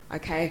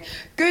Okay.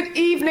 Good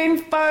evening,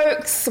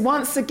 folks.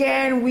 Once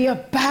again, we are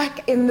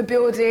back in the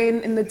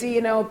building, in the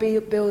DNL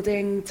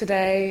building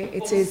today.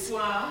 It is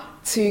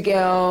two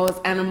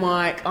girls and a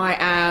mic. I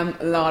am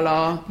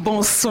Lala.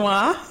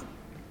 Bonsoir.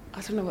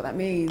 I don't know what that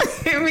means.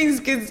 It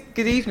means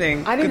good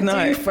evening. I didn't good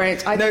night. do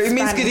French. No, it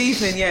means good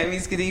evening. Yeah, it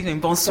means good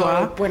evening.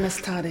 Bonsoir. So,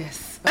 buenas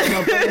tardes.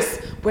 No,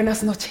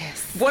 buenas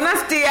noches.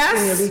 Buenos dias.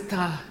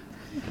 Señorita.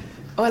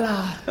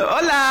 Hola.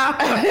 Hola.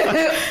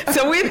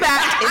 So we're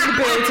back in the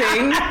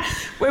building.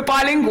 We're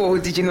bilingual,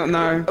 did you not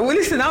know? Well,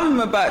 listen, I'm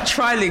about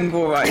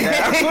trilingual right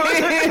now.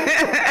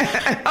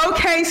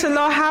 Okay, so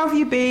Laura, how have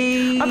you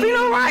been? I've been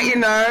all right,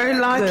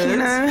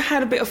 Good.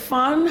 had a bit of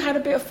fun.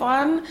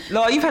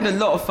 Laura, you've had a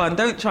lot of fun.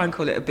 Don't try and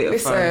call it a bit of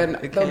fun.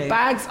 Listen, the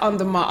bag's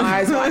under my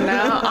eyes right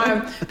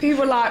now.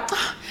 People are like,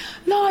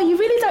 Laura, you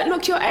really don't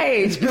look your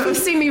age. If you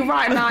see me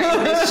right now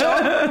in this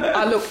shop,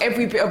 I look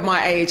every bit of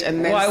my age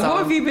and then some. What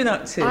have you been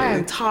up to? I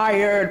am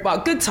tired,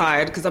 but good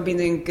tired because I've been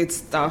doing good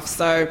stuff.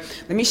 So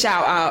let me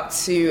shout out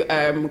to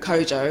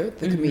Kojo,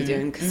 the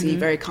comedian, because he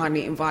very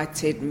kindly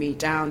invited me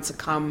down to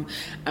come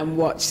and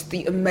watch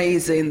the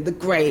amazing, the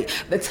great,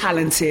 the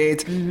talented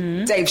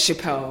Dave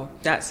Chapelle.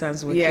 That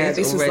sounds wicked. Yeah,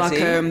 this already. was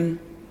like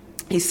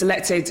he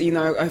selected,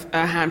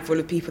 a handful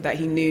of people that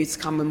he knew to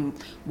come and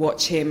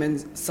watch him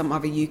and some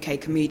other UK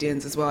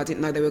comedians as well. I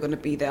didn't know they were going to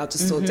be there. I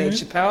just saw Dave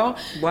Chapelle.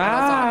 Wow. And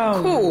I was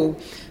like, cool.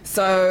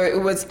 So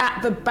it was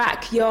at the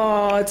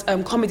Backyard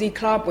Comedy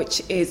Club,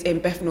 which is in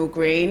Bethnal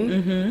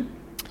Green.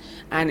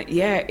 And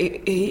yeah,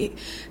 Dave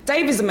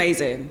is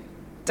amazing.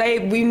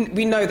 Dave,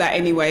 we know that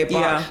anyway,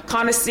 but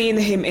kind of seeing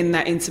him in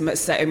that intimate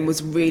setting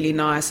was really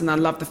nice. And I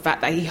love the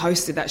fact that he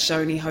hosted that show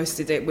and he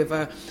hosted it with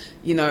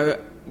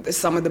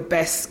some of the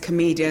best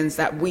comedians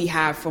that we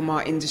have from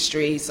our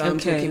industry. So I'm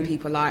talking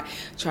people like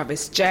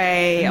Travis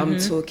J, I'm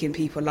talking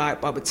people like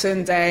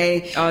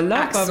Babatunde, I love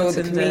Axel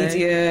the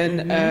Babatunde.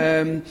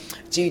 comedian,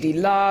 Judy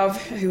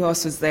Love, who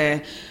else was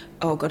there?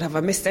 Oh God, have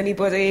I missed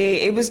anybody?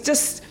 It was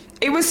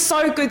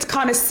so good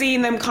kind of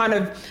seeing them kind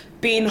of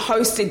being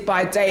hosted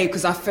by Dave,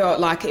 because I felt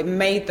like it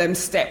made them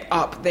step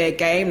up their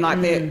game. Like,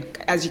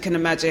 as you can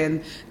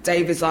imagine,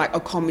 Dave is like a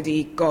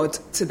comedy god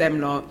to them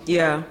lot.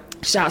 Yeah.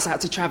 Shouts out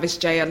to Travis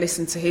J. I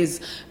listened to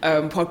his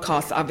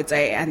podcast the other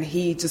day and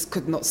he just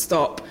could not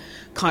stop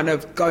kind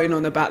of going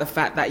on about the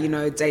fact that,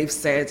 Dave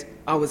said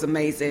I was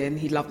amazing.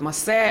 He loved my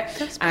set.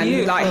 That's and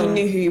beautiful. he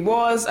knew who he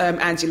was.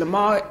 Angie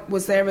Lamar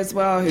was there as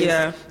well.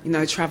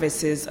 Who's,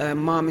 Travis's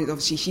mum.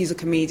 Obviously, she's a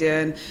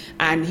comedian,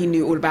 and he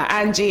knew all about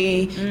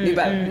Angie. Knew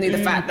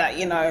the fact that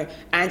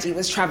Angie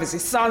was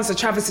Travis's son. So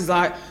Travis is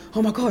like,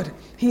 oh my God,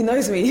 he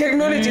knows me. He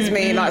acknowledges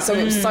me. So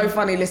it was so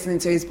funny listening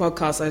to his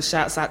podcast. So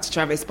shouts out to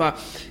Travis. But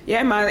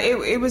yeah, man,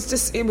 it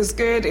was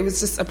good. It was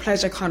just a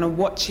pleasure kind of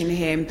watching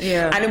him.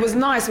 Yeah. And it was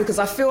nice because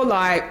I feel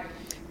like,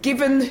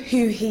 given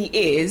who he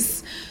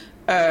is,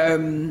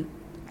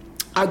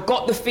 I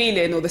got the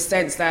feeling or the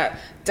sense that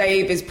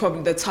Dave is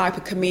probably the type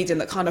of comedian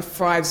that kind of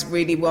thrives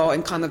really well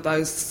in kind of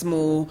those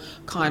small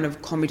kind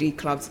of comedy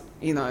clubs,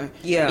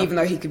 Yeah. Even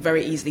though he could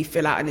very easily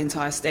fill out an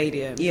entire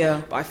stadium.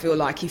 Yeah. But I feel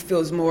like he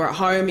feels more at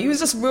home. He was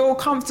just real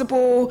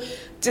comfortable,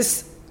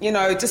 just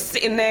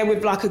sitting there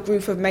with like a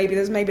group of maybe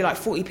like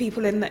 40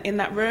 people in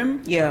that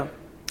room. Yeah.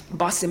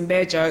 Busting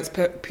bare jokes.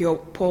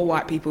 Poor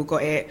white people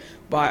got it,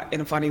 but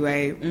in a funny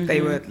way,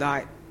 they were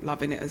like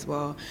loving it as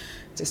well.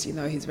 Just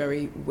he's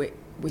very witty.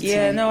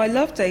 Yeah, no, I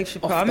love Dave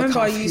Chapelle. I remember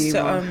I used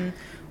humor. to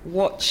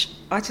watch.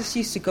 I just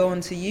used to go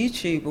onto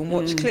YouTube and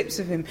watch clips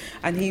of him,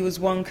 and he was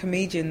one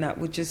comedian that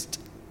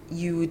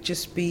you would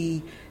just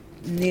be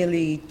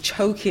nearly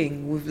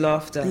choking with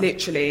laughter.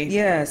 Literally.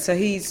 Yeah, so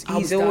he's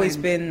always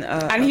been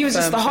and he was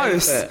just the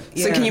host.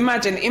 Yeah. So can you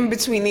imagine, in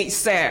between each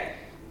set,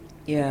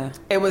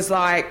 it was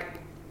like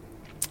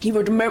he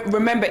would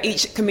remember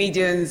each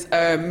comedian's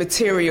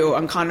material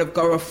and kind of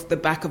go off the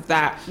back of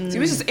that. So he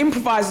was just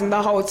improvising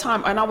the whole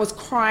time, and I was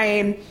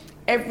crying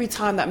every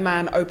time that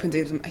man opened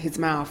his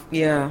mouth.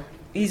 Yeah,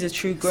 he's a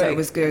true great. So it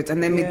was good.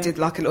 And then we did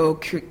like a little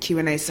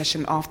Q&A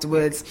session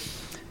afterwards.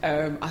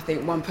 I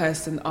think one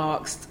person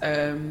asked,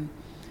 whose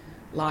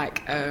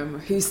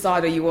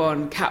side are you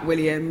on, Cat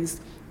Williams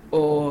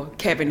or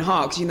Kevin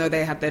Hart? 'Cause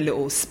they had their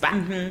little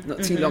spat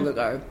not too long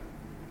ago.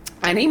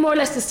 And he more or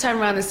less just turned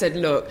around and said,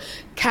 look,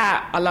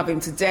 Cat, I love him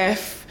to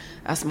death.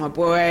 That's my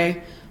boy.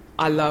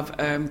 I love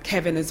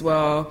Kevin as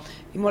well.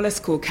 He more or less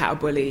called Cat a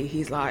bully.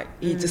 He's like,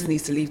 he just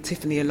needs to leave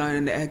Tiffany alone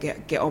and let her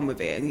get on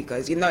with it. And he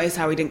goes, you notice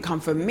how he didn't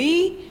come for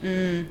me?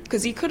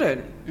 Because he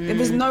couldn't. There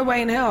was no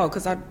way in hell,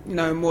 because I,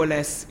 more or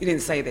less, he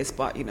didn't say this,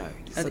 but,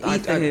 I'd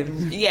eat for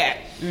him. Yeah.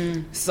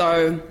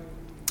 So,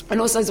 and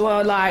also as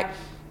well, like,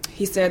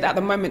 he said at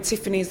the moment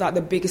Tiffany's like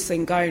the biggest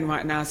thing going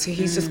right now, so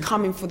he's just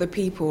coming for the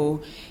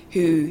people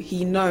who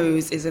he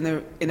knows is in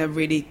a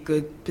really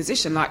good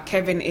position. Like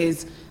Kevin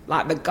is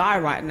like the guy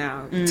right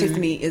now,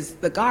 Tiffany is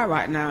the guy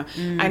right now,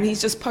 and he's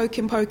just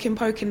poking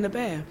the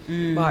bear.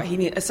 But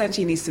he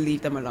essentially needs to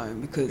leave them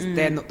alone because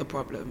they're not the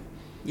problem.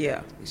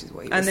 Yeah, which is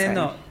what he was and they're saying.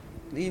 not.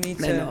 You need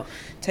to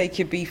take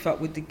your beef up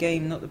with the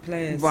game, not the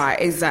players.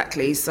 Right,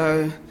 exactly.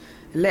 So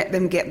let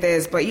them get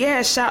theirs. But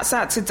yeah, shouts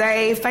out to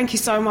Dave. Thank you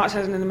so much.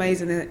 Had an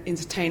amazing,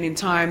 entertaining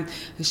time.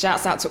 And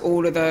shouts out to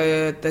all of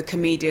the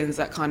comedians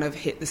that kind of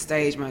hit the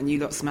stage, man. You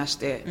lot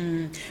smashed it.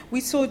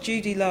 We saw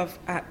Judy Love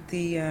at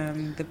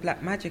the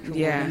Black Magic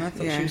Award, and I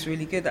thought she was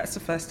really good. That's the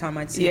first time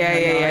I'd seen her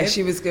live. Yeah,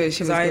 she was good.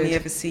 She was I good. only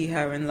ever see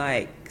her in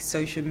like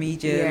social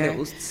media,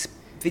 little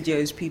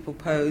videos people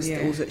post,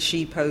 or that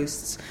she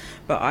posts.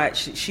 But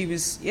she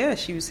was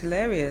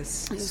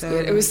hilarious.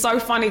 It was so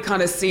funny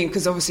kind of seeing,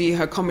 because obviously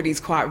her comedy's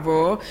quite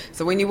raw.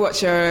 So when you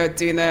watch her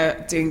giving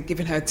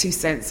her 2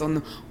 cents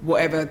on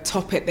whatever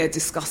topic they're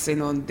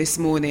discussing on This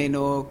Morning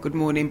or Good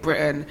Morning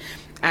Britain,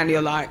 and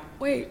you're like,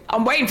 wait,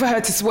 I'm waiting for her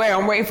to swear,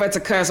 I'm waiting for her to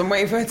curse, I'm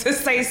waiting for her to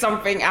say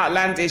something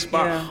outlandish,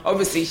 but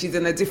obviously she's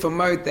in a different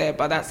mode there.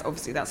 But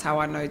that's how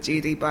I know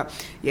Judy. But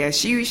yeah,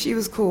 she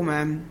was cool,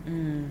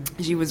 man.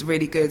 She was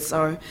really good.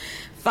 So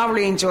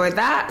thoroughly enjoyed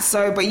that.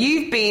 So, but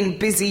you've been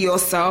busy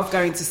yourself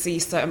going to see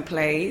certain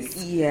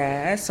plays.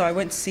 Yeah, so I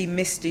went to see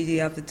Misty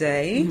the other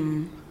day,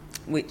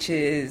 which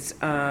is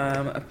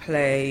a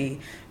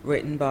play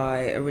written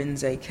by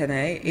Arinze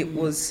Kene. It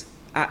was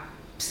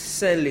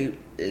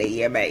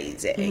absolutely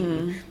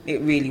amazing. It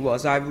really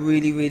was. I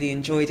really, really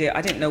enjoyed it.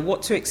 I didn't know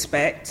what to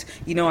expect.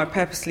 You know, I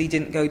purposely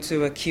didn't go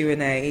to a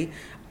Q&A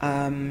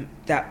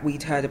that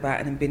we'd heard about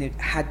and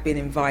had been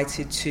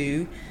invited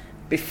to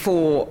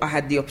before I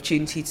had the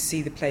opportunity to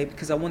see the play,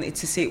 because I wanted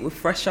to see it with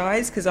fresh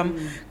eyes, because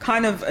I'm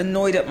kind of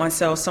annoyed at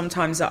myself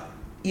sometimes that,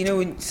 you know,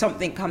 when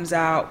something comes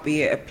out,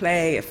 be it a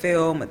play, a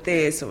film, a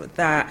this or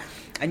that,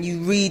 and you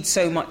read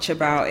so much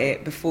about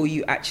it before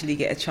you actually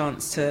get a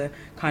chance to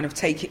kind of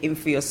take it in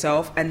for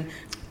yourself. And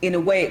in a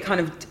way, it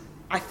kind of,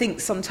 I think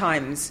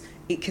sometimes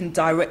it can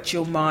direct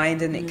your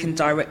mind and it can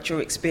direct your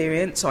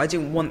experience. So I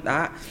didn't want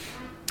that.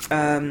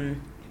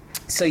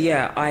 So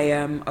yeah,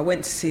 I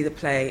went to see the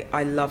play.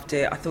 I loved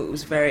it. I thought it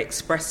was very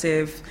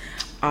expressive.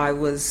 I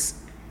was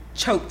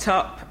choked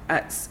up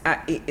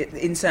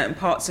in certain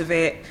parts of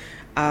it.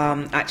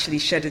 Actually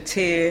shed a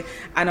tear,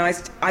 and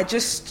I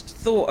just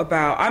thought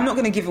about. I'm not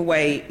going to give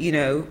away, you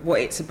know,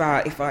 what it's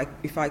about if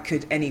I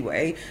could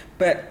anyway.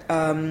 But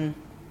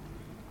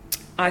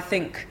I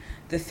think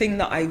the thing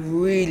that I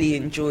really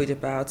enjoyed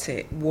about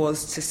it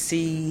was to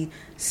see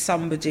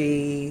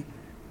somebody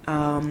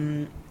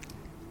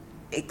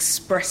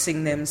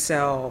expressing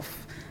themselves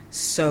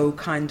so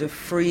kind of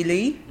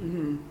freely.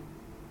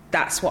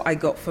 That's what I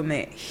got from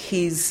it.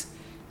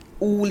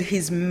 All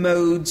his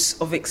modes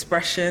of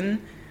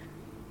expression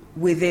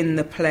within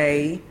the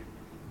play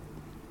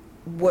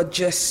were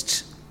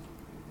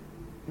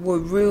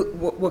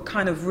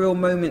kind of real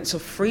moments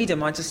of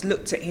freedom. I just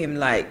looked at him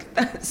like,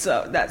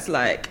 that's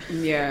like,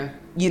 you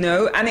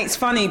know. And it's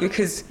funny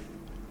because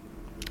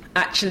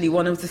actually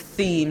one of the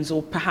themes,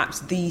 or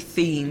perhaps the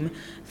theme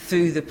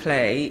through the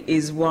play,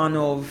 is one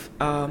of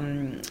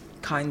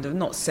kind of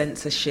not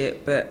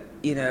censorship, but,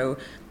 you know,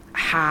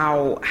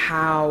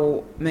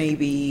 how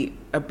maybe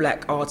a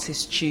black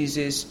artist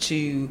chooses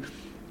to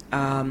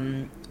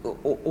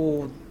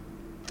or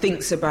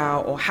thinks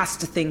about or has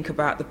to think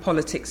about the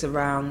politics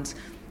around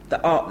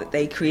the art that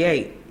they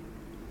create.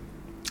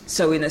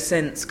 So in a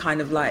sense,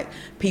 kind of like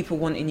people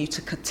wanting you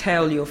to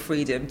curtail your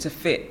freedom to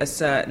fit a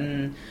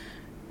certain,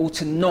 or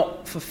to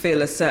not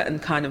fulfill a certain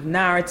kind of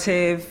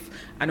narrative.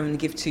 I don't want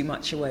to give too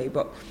much away,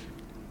 but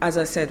as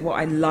I said, what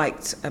I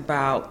liked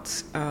about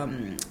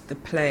the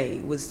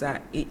play was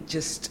that it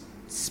just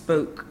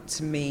spoke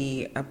to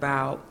me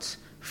about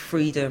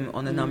freedom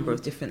on a number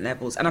of different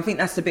levels. And I think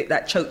that's the bit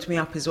that choked me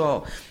up as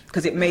well,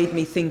 because it made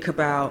me think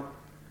about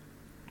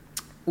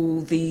all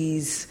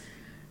these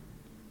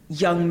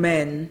young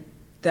men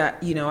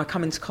that, you know, I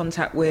come into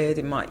contact with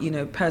in my, you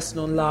know,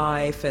 personal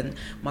life and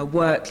my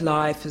work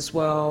life as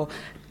well.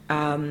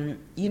 You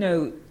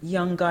know,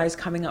 young guys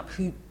coming up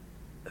who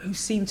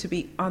seem to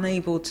be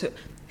unable to,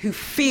 who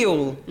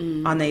feel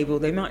unable.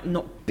 They might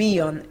not be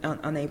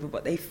unable,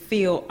 but they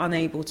feel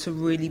unable to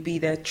really be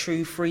their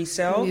true free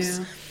selves.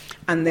 Yeah.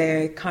 And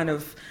they're kind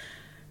of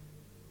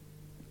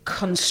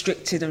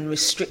constricted and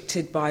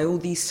restricted by all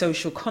these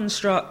social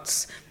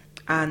constructs.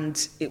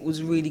 And it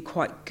was really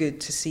quite good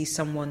to see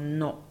someone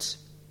not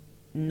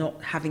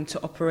having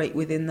to operate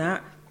within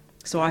that.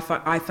 So I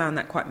found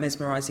that quite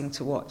mesmerising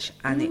to watch,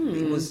 and it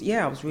was,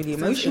 I was really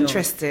emotional.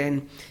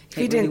 Interesting. If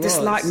you didn't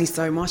dislike me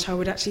so much, I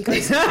would actually go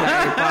to the play,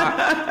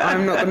 but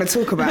I'm not going to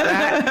talk about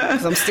that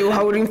because I'm still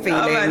holding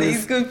feelings. Oh man,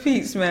 he's good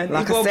peeps, man.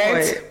 Like I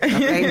said, I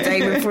blamed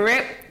Damon for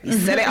it. He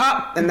set it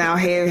up, and now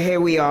here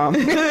we are.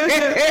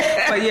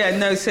 But yeah,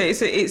 no. So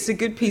it's a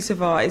good piece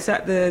of art. It's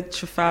at the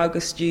Trafalgar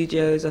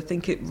Studios. I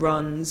think it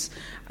runs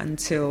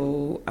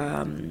until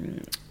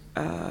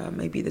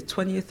maybe the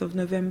 20th of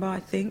November, I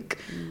think.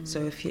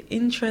 So if you're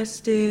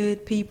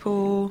interested,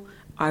 people,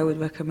 I would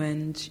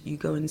recommend you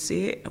go and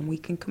see it, and we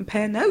can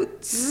compare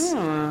notes.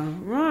 Oh,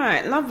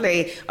 right,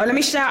 lovely. Oh, let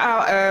me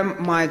shout out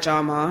my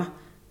drama.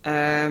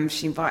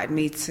 She invited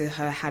me to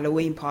her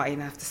Halloween party,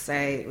 and I have to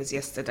say it was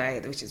yesterday,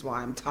 which is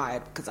why I'm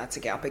tired, because I had to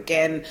get up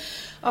again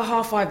at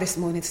 5:30 this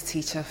morning to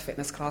teach her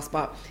fitness class.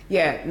 But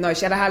yeah, no,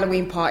 she had a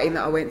Halloween party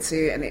that I went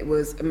to, and it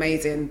was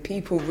amazing.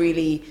 People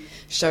really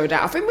showed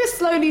out. I think we're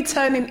slowly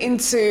turning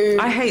into...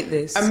 I hate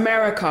this.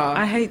 America.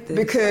 I hate this.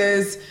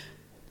 Because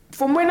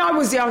from when I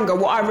was younger,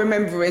 what I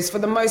remember is, for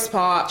the most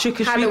part,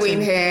 Halloween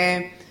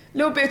here, a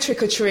little bit of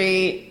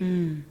trick-or-treat,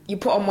 you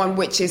put on one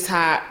witch's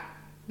hat,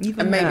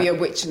 Even and maybe that. a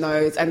witch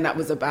nose, and that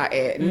was about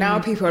it. Now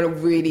people are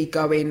really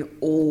going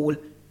all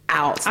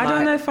out. I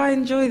don't know if I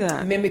enjoy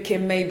that.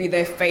 Mimicking maybe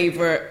their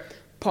favourite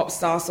pop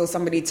star. So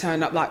somebody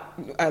turned up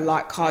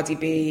like Cardi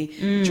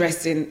B,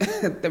 dressed in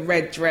the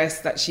red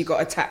dress that she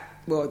got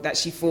attacked, that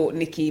she fought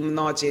Nicki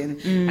Minaj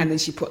in, and then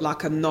she put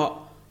like a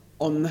knot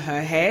on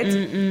her head.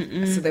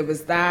 So there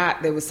was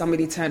that. There was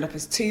somebody turned up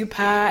as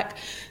Tupac.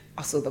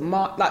 I saw the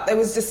mark. Like, there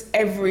was just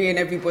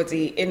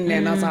everybody in there,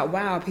 and I was like,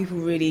 wow, people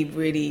really,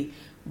 really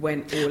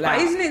went all out.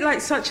 But isn't it like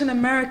such an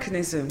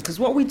Americanism? Because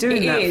what are we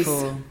doing that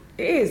for?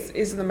 It is.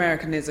 It's an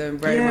Americanism,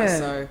 very much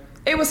so.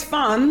 It was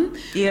fun,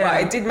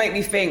 but it did make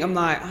me think. I'm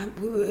like,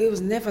 it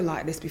was never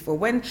like this before.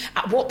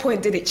 At what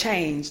point did it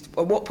change?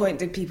 At what point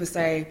did people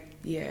say,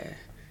 yeah,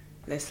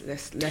 let's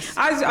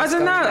I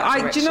don't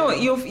know. Do you know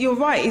what? You're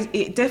right.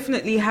 It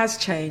definitely has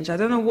changed. I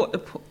don't know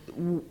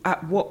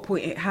at what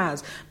point it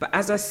has, but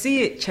as I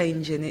see it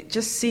changing, it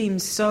just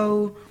seems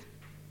so.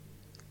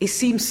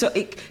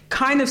 It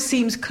kind of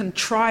seems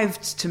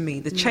contrived to me.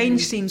 The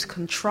change seems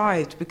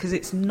contrived because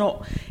it's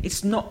not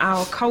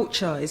our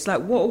culture. It's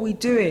like, what are we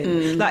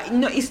doing? Like,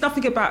 no, it's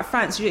nothing about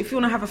fancy. If you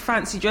want to have a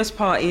fancy dress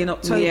party in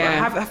October,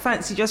 have a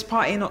fancy dress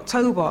party in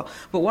October.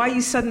 But why are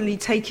you suddenly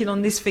taking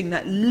on this thing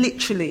that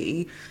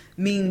literally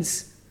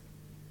means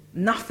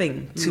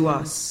nothing to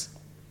us?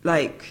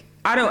 Like,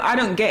 I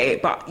don't get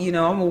it, but I'm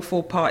all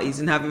for parties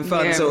and having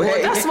fun. Yeah, so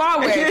that's why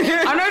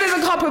I know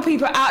there's a couple of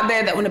people out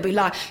there that want to be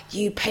like,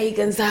 you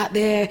pagans out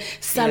there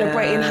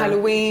celebrating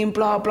Halloween,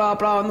 blah blah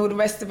blah, and all the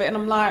rest of it. And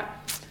I'm like,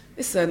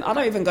 listen, I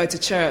don't even go to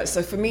church,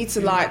 so for me to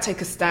like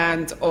take a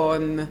stand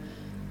on,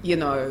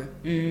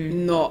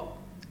 not.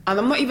 And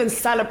I'm not even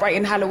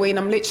celebrating Halloween.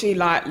 I'm literally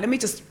like, let me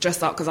just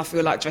dress up because I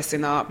feel like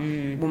dressing up. What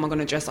am I going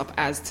to dress up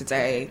as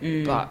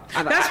today? But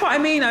that's what I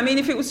mean. I mean,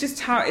 if it was just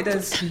touted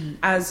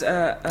as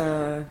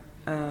a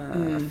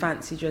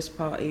fancy dress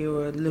party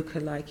or a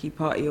look-alike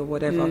party or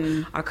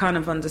whatever, I kind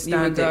of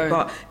understand it.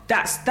 But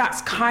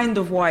that's kind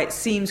of why it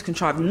seems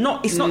contrived.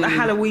 It's not the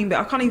Halloween bit.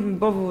 I can't even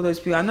bother with those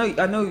people. I know you're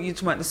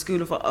talking about the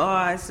school of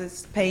it's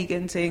this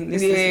pagan thing.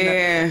 This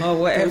and that. Oh,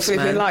 whatever,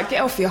 man. Like,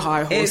 get off your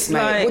high horse, mate.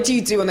 Like, what do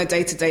you do on a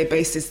day-to-day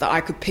basis that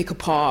I could pick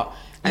apart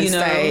and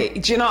say?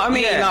 Do you know what I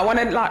mean? Yeah. Like, I want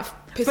to like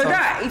piss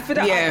off.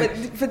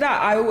 For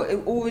that, I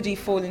already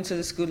fall into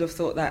the school of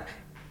thought that.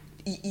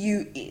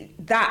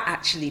 That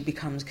actually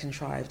becomes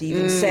contrived.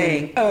 Even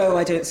saying,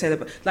 I don't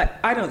celebrate. Like,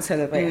 I don't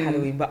celebrate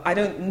Halloween, but I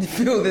don't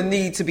feel the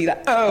need to be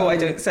like, I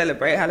don't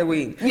celebrate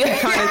Halloween. Yeah,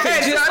 kind of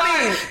thing. Do you know what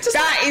I mean?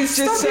 That is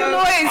just stop your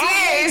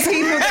noise.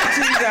 People that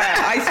do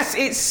that.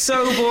 It's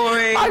so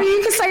boring. I mean,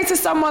 you could say to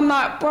someone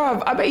like,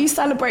 bruv, I bet you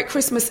celebrate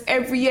Christmas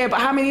every year,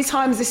 but how many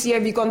times this year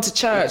have you gone to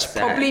church?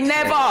 Exactly. Probably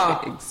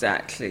never.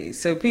 Exactly.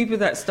 So people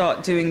that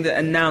start doing the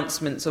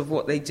announcements of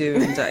what they do,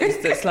 and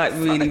that's like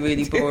really,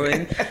 really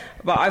boring.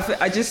 But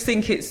I just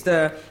think it's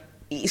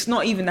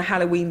not even the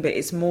Halloween bit,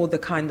 it's more the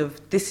kind of,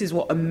 this is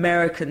what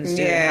Americans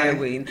do at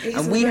Halloween.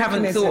 And we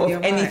haven't thought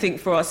of anything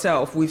for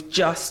ourselves. We've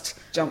just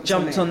jumped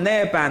on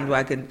their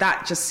bandwagon.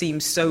 That just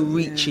seems so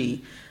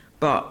reachy.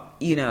 But,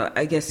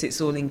 I guess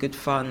it's all in good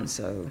fun,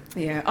 so...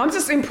 Yeah, I'm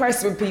just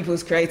impressed with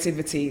people's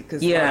creativity,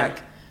 because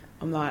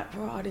I'm like,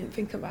 bro, I didn't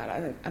think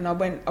about it. And I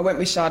went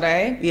with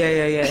Sade.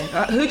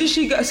 Yeah. Who did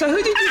she go... So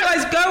who did you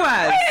guys go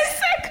as? Wait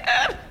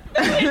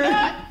a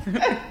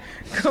second!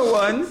 Go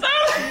on.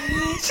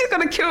 She's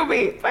going to kill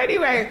me. But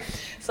anyway,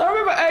 so I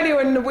remember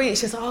earlier in the week,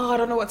 she said, I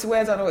don't know what to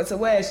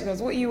wear. She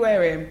goes, what are you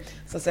wearing?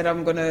 So I said,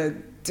 I'm going to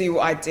do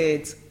what I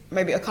did.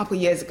 Maybe a couple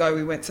of years ago,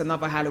 we went to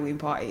another Halloween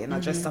party and I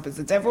dressed up as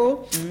the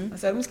devil. I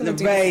said, I'm just going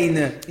to I'm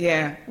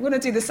going to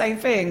do the same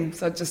thing.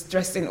 So I just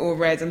dressed in all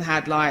red and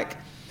had like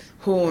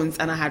horns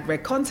and I had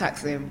red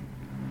contacts in.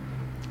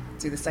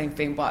 Do the same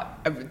thing, but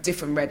a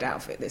different red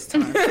outfit this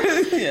time.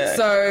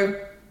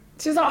 So...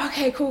 she was like,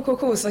 okay,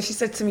 cool. So she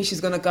said to me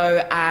she's going to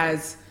go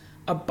as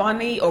a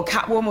bunny or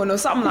Catwoman or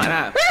something like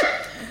that.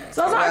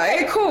 So I was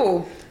like, okay,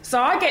 cool.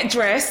 So I get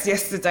dressed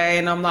yesterday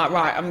and I'm like,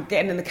 right, I'm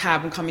getting in the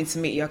cab, I'm coming to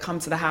meet you. I come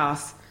to the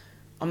house.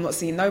 I'm not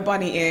seeing no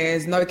bunny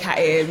ears, no cat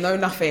ears, no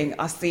nothing.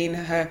 I've seen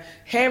her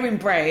hair in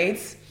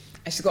braids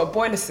and she's got a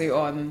boiler suit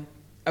on,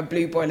 a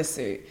blue boiler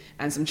suit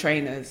and some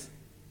trainers.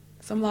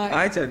 So I'm like...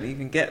 I don't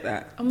even get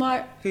that. I'm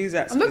like... Who's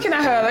that? I'm looking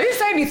at her, I didn't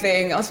say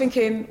anything. I was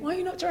thinking, why are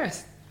you not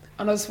dressed?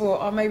 And I just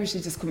thought, maybe she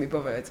just couldn't be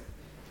bothered.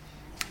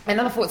 And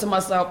then I thought to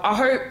myself, I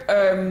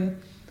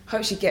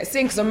hope she gets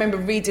in, because I remember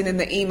reading in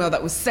the email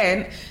that was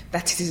sent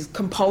that it is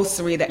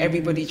compulsory that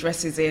everybody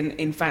dresses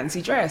in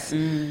fancy dress.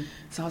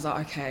 So I was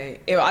like,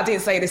 okay. I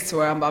didn't say this to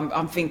her,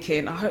 I'm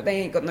thinking, I hope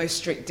they ain't got no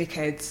strict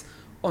dickheads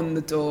on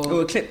the door.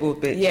 Or a clipboard,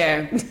 bitch.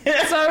 Yeah.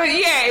 So,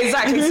 yeah,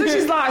 exactly. So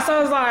she's like, so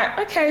I was like,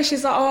 okay.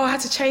 She's like, oh, I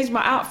had to change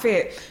my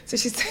outfit. So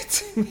she said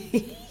to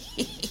me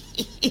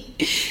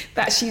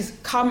that she's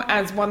come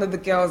as one of the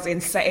girls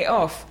in Set It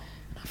Off.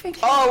 I'm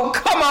thinking, oh,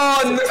 come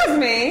on. This is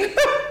me.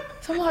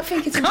 So I'm like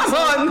thinking to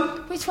myself,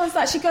 on. which one's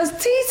that? She goes,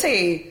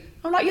 TT.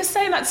 I'm like, you're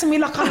saying that to me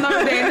like I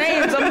know their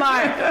names. I'm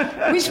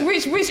like,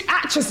 which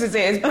actress is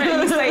it?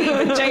 You say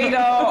either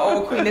Jada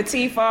or Queen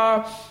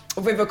Latifah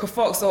or Vivica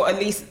Fox or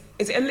Elise.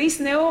 Is it Elise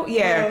Neal?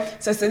 Yeah.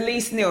 So it's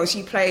Elise Neal.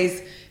 She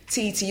plays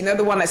TT. You know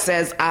the one that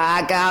says,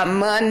 I got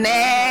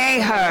money,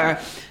 her.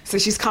 So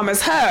she's come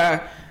as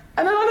her.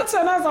 And then I looked at her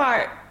and I was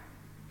like,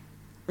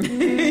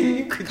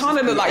 kind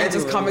of look like you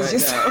just come as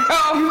yourself.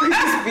 You could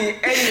just be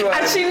anyone.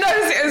 And she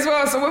knows it as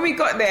well. So when we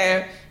got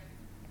there,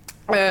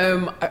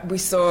 we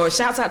saw,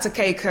 shouts out to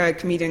K Kurd,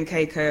 comedian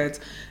K Kurd.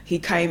 He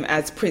came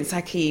as Prince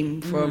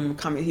Hakeem from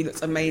Coming. He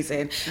looks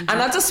amazing. And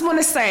I just want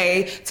to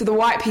say to the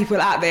white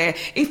people out there,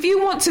 if you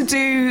want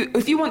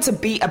to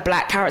be a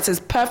black character,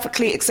 it's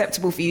perfectly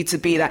acceptable for you to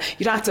be that.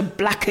 You don't have to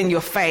blacken your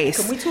face.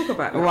 Can we talk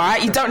about that?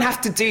 Right? You don't have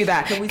to do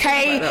that. Can we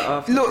Kay, talk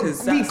about that after? look,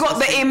 we got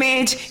the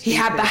image. Stupid. He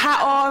had the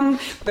hat on,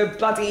 the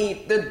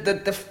bloody,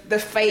 the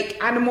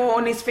fake animal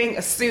on his thing,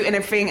 a suit and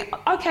everything.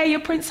 Okay, you're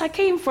Prince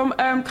Hakeem from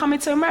Coming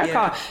to America.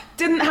 Yeah.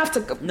 Didn't have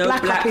to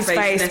black up his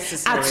face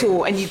necessary. at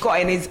all, and you got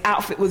it, and his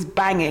outfit was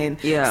banging.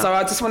 Yeah. So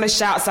I just want to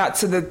shout out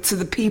to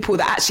the people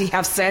that actually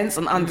have sense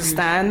and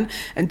understand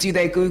and do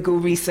their Google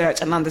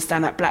research and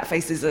understand that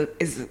blackface is a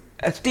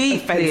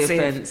deeply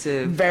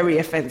offensive, very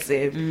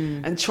offensive,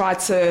 and try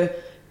to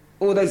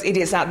all those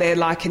idiots out there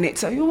liking it.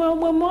 So well,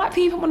 when white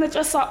people want to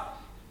dress up.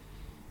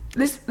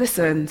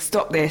 Listen,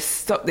 stop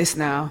this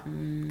now.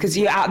 Because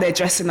you're out there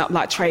dressing up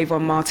like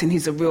Trayvon Martin,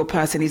 who's a real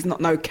person, he's not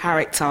no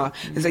character.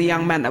 There's a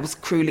young man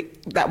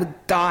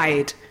that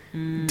died,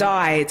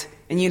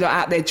 and you're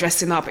out there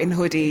dressing up in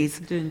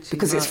hoodies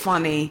because it's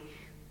funny.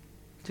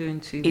 Doing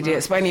too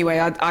Idiots. much. But anyway,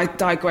 I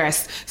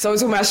digress. So I was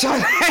talking about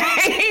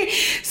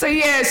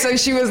Sade. So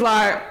she was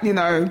like,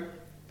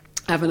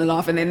 having a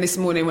laugh. And then this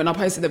morning when I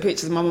posted the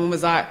pictures, my mum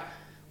was like,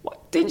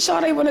 what, didn't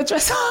Sade want to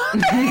dress up?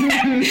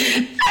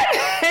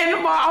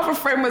 And my other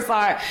friend was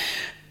like,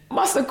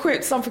 must have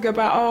quipped something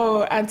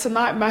about, and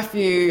tonight,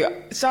 Matthew,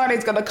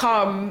 Sade's going to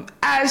come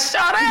as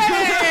Sade.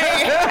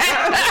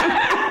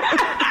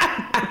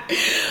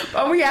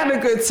 But we had a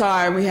good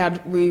time.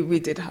 We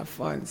did have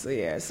fun. So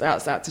yeah,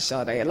 shouts out to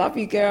Sade. I love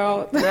you,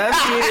 girl. Love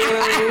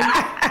you.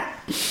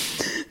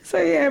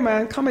 So yeah,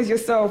 man, come as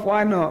yourself.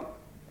 Why not?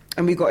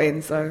 And we got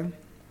in, so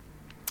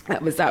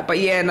that was that. But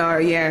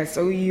yeah,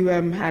 so you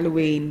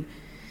Halloween,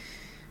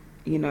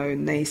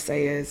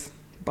 naysayers,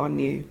 bun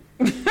you.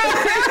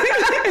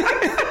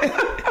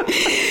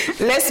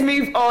 Let's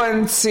move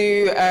on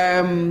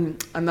to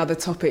another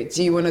topic.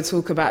 Do you want to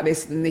talk about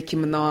this Nicki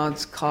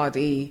Minaj,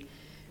 Cardi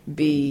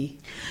B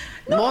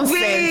nonsense?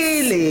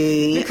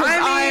 Really? Because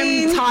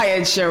I'm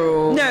tired,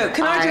 Sheryl. No,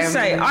 can I just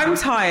say, I'm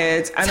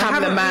tired. And I Tam the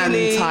haven't man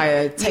really,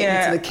 tired. Take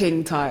me to the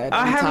king tired.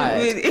 I haven't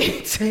tired.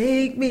 really...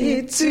 Take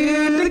me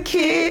to the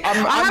king. I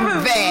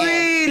haven't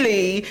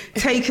really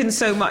taken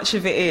so much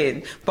of it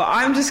in. But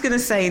I'm just going to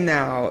say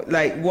now,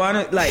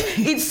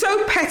 it's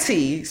so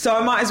petty, so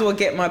I might as well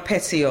get my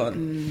petty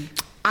on.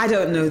 I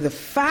don't know the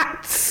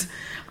facts.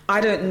 I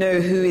don't know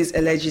who is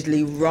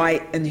allegedly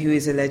right and who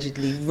is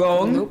allegedly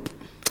wrong. Nope.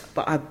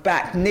 But I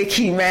back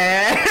Nicki,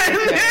 man.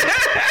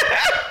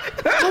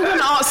 I'm going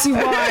to ask you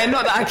why.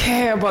 Not that I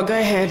care, but go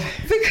ahead.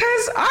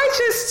 Because I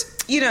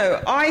just,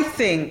 I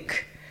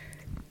think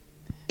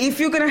if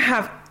you're going to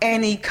have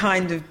any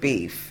kind of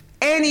beef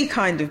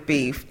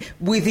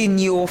within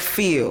your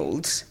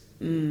field,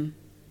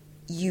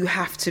 you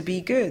have to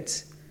be good.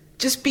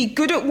 Just be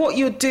good at what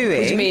you're doing.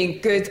 What do you mean,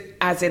 good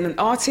as in an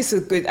artist or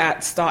good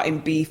at starting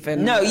beef?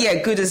 No,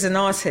 yeah, good as an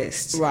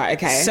artist. Right,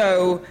 okay.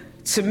 So,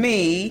 to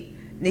me,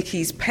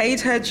 Nicki's paid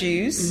her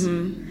dues.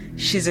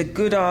 She's a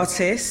good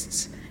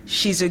artist.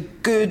 She's a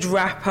good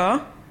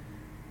rapper.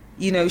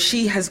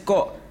 She has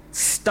got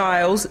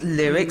styles,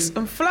 lyrics,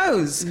 and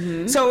flows.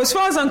 So as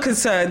far as I'm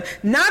concerned,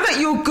 now that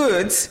you're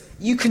good,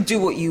 you can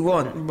do what you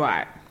want.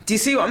 Right. Do you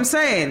see what I'm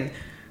saying?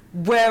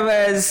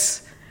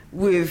 Whereas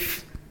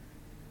with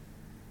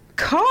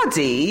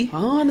Cardi...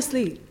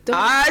 Honestly.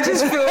 I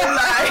just feel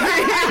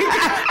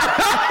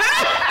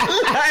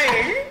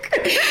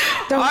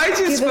I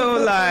just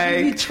feel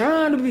like you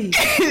trying to be.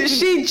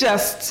 She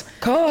just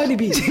Cardi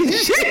B. Sorry.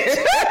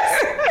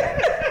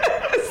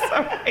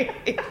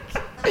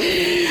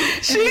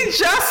 She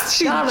just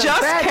came.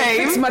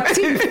 Fix my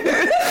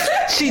teeth.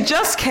 She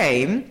just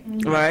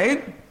came,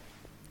 right?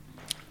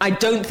 I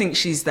don't think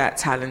she's that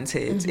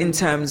talented in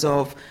terms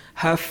of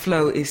her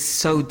flow is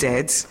so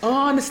dead.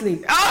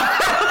 Honestly.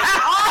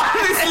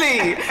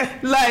 Honestly,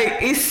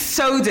 it's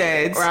so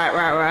dead.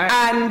 Right.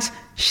 And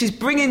she's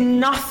bringing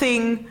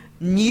nothing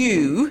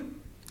new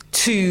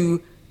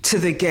to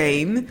the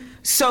game.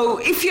 So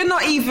if you're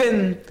not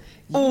even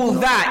all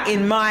that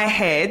in my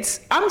head,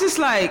 I'm just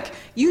like,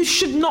 you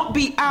should not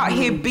be out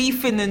here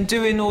beefing and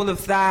doing all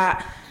of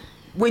that.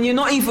 when you're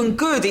not even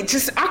good.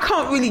 I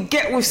can't really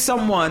get with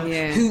someone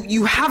who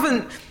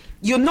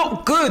you're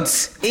not good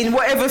in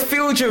whatever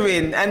field you're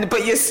in,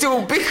 but you're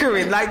still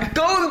bickering. Like,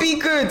 go and be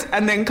good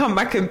and then come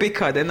back and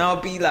bicker. Then I'll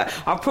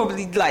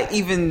probably like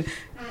even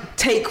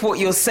take what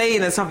you're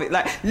saying or something.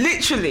 Like,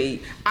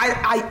 literally,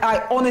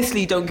 I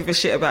honestly don't give a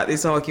shit about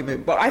this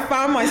argument, but I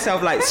found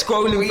myself like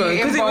scrolling through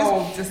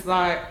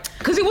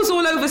because it was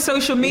all over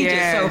social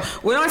media. So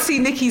when I see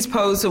Nikki's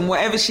post and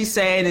whatever she's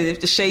saying, and if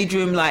the Shade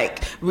Room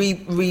like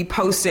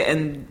repost it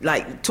and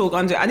like talk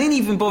under it, I didn't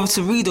even bother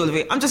to read all of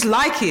it. I'm just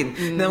liking.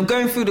 And I'm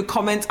going through the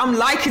comments. I'm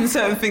liking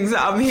certain things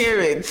that I'm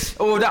hearing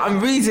or that I'm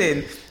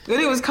reading. When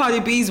it was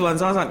Cardi B's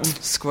ones, I was like,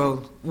 scroll,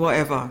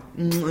 whatever.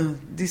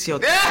 This your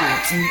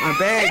I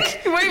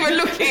beg. You weren't even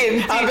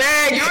looking. I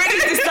beg. You're already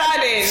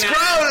deciding.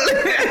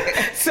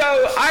 Scroll.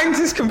 So I'm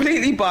just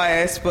completely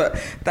biased, but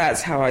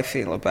that's how I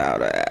feel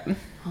about it.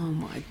 Oh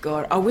my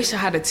God. I wish I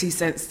had a 2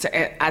 cents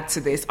to add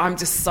to this. I'm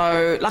just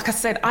so, like I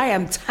said, I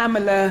am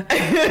Tamala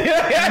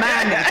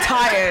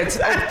tired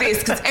of this,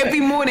 because every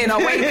morning I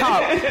wake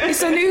up,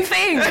 it's a new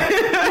thing.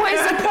 What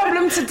is the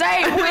problem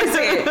today? What is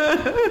it?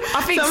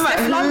 I think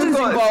Steph London's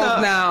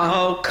involved now.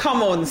 Oh,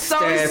 come on, Steph.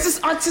 So it's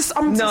just,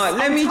 I'm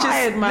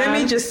tired, man. Let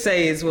me just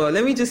say as well.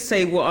 Let me just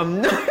say what I'm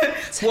not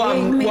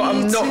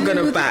going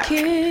to back.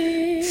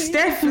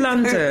 Steph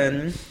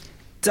London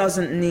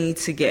doesn't need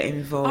to get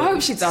involved. I hope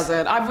she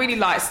doesn't. I really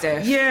like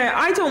Steph. Yeah,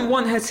 I don't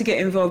want her to get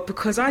involved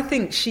because I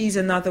think she's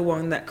another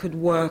one that could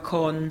work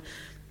on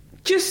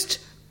just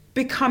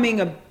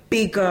becoming a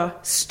bigger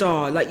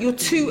star. Like, you're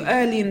too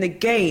early in the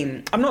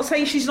game. I'm not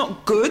saying she's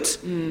not good.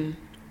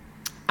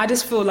 I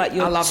just feel like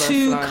you're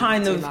too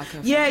kind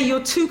of...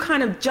 you're too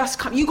kind of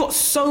just... You got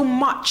so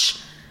much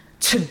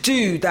to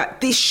do that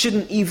this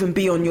shouldn't even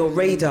be on your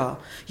radar.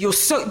 You're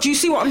so... Do you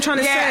see what I'm trying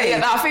to say?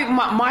 Yeah, I think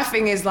my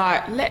thing is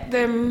like, let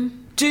them...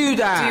 do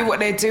what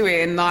they're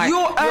doing. Like,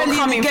 you're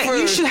coming through.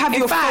 You should have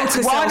your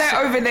focus. While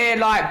they're over there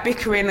like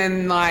bickering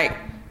and like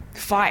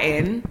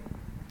fighting,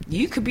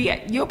 you're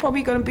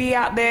probably going to be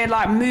out there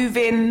like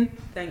moving.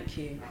 Thank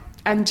you.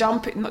 And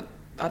jumping.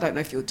 I don't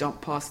know if you'll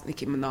jump past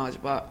Nicki Minaj,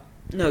 but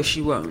no,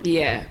 she won't.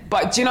 Yeah,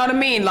 but do you know what I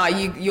mean?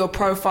 Like, your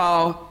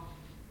profile.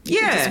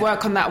 You can just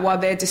work on that while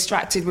they're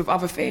distracted with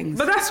other things.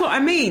 But that's what I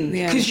mean.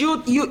 Because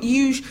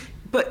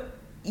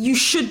you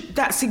should.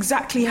 That's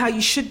exactly how you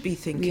should be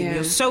thinking.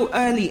 You're so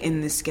early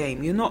in this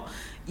game. You're not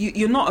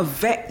a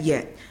vet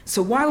yet.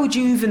 So why would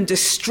you even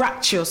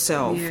distract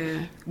yourself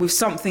with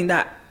something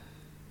that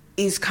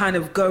is kind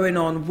of going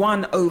on?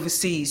 One,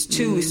 overseas.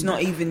 Two, it's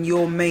not even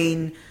your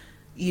main.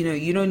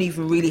 You don't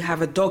even really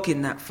have a dog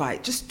in that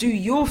fight. Just do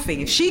your thing.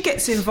 If she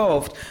gets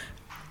involved,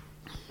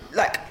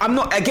 like, I'm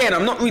not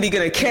really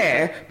going to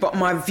care, but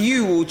my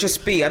view will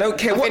just be, I don't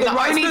care what the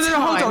rights...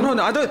 Hold on.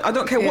 I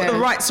don't care what the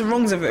rights and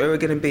wrongs of it are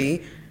going to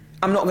be.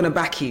 I'm not going to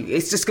back you.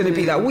 It's just going to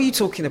be like, what are you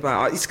talking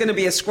about? It's going to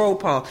be a scroll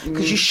pile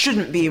because you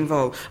shouldn't be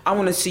involved. I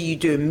want to see you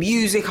doing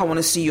music. I want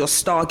to see your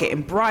star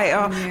getting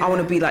brighter. I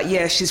want to be like,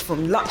 she's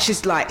from from our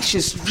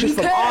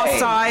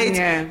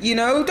side.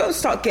 Don't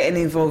start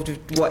getting involved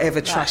with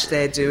whatever trash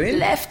they're doing.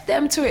 Left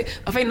them to it.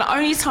 I think the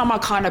only time I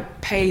kind of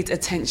paid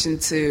attention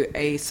to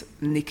a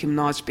Nicki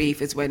Minaj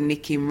beef is when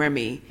Nicki and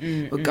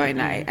Remy were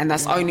going at it, and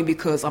that's only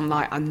because I'm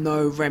like, I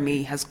know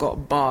Remy has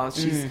got bars.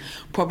 She's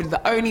probably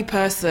the only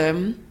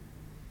person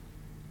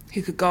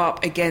who could go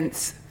up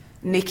against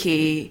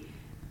Nicki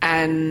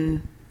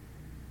and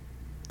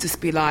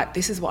just be like,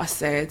 this is what I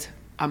said.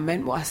 I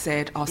meant what I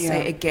said. I'll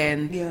say it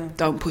again. Yeah.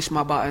 Don't push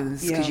my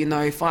buttons. Because,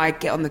 if I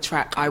get on the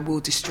track, I will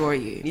destroy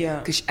you.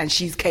 Yeah. And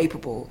she's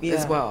capable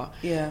as well.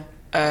 Yeah.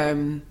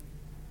 And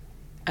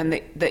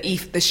the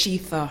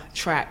Sheetha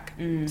track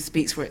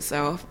speaks for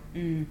itself.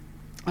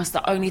 That's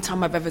the only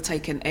time I've ever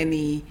taken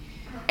any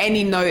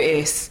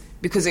notice,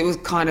 because it was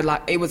kind of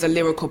like, it was a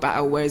lyrical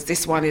battle, whereas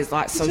this one is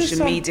like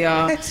social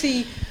media,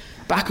 petty,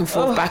 back and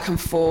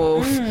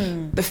forth.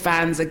 The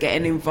fans are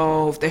getting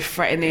involved. They're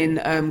threatening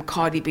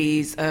Cardi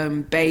B's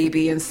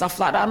baby and stuff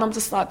like that, and I'm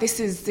just like, this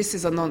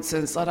is a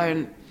nonsense.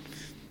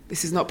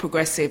 This is not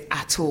progressive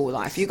at all.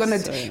 Like, if you're gonna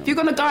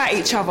go at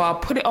each other,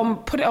 put it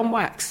on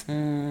wax.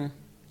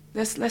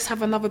 Let's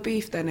have another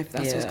beef then, if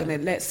that's what's gonna.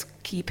 Let's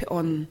keep it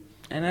on.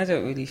 And I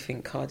don't really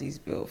think Cardi's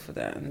built for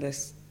that,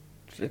 unless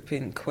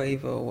flipping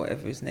Quavo or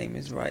whatever his name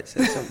is writes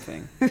or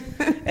something.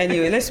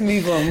 Anyway, let's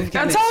move on.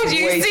 I told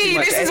you. See,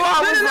 this is what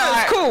I was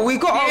like. It's cool. We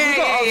got our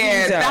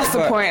views out, that's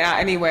the point out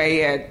anyway.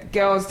 Yeah,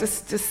 girls,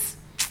 just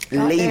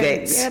leave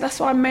it. Yeah, that's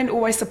why men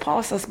always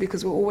surpass us,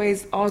 because we're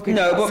always arguing.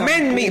 No, but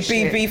men be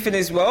beefing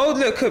as well.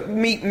 Look at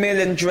Meek Mill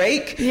and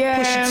Drake,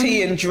 Pusha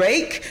T and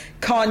Drake,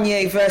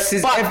 Kanye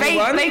versus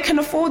everyone. But they can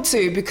afford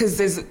to, because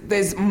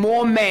there's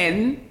more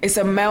men. It's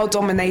a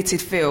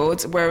male-dominated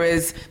field,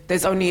 whereas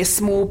there's only a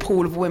small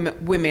pool of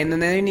women, and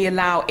they only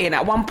allow in.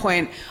 At one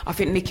point, I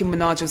think Nicki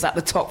Minaj was at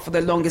the top for the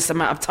longest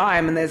amount of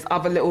time, and there's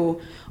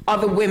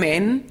other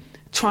women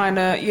trying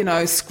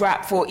to,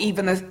 scrap for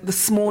even the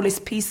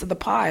smallest piece of the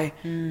pie.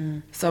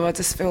 So I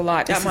just feel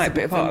like that might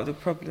be part of the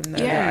problem,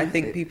 though. Yeah, I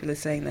think people are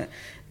saying that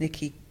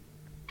Nicki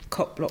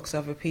cop blocks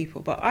other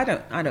people, but I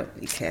don't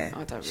really care.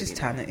 I don't. She's really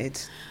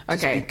talented.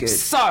 Okay, Just be good.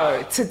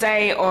 So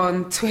today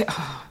on Twitter.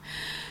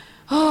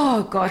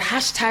 Oh God!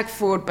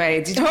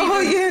 #Fraudbae. Did you?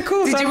 Yeah, of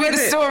course. Did you read the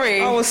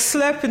story? I was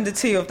slurping the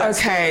tea of that.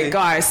 Okay, story.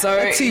 guys. So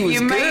that tea was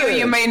you may good. or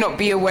you may not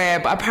be aware,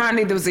 but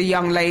apparently there was a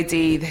young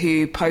lady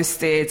who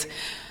posted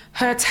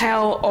her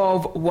tale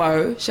of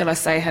woe, shall I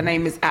say. Her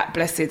name is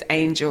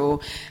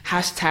 @BlessedAngel,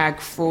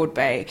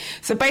 #Fraudbae.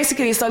 So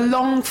basically it's a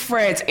long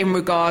thread in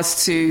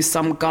regards to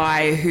some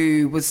guy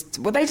who was,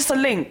 well, they just a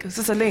link. It's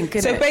just a link,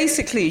 isn't So it?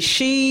 basically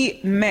she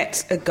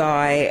met a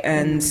guy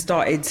and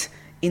started,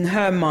 in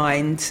her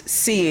mind,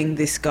 seeing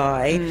this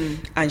guy,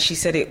 and she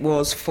said it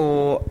was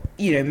for,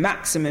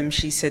 maximum,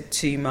 she said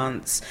 2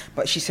 months,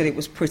 but she said it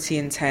was pretty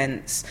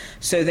intense.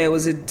 So there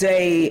was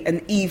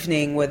an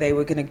evening where they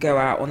were going to go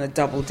out on a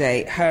double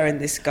date, her and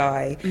this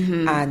guy,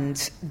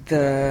 and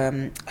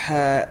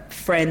her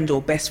friend or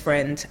best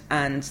friend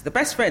and the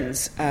best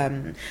friend's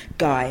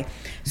guy.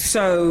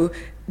 So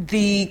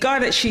the guy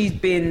that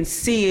she'd been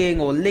seeing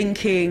or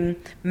linking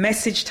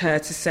messaged her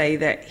to say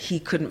that he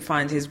couldn't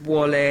find his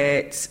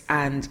wallet,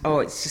 and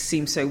it just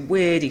seems so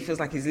weird. He feels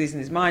like he's losing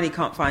his mind. He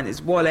can't find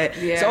his wallet.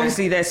 Yeah. So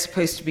obviously they're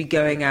supposed to be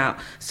going out.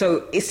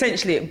 So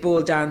essentially it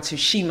boiled down to,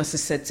 she must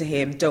have said to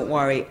him, "Don't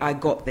worry, I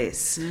got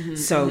this.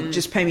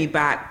 Just pay me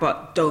back,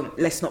 but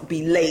let's not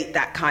be late."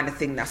 That kind of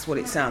thing. That's what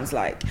it sounds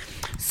like.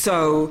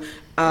 So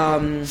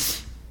I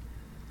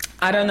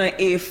don't know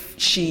if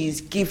she's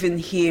given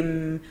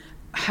him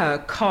her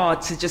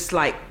card to just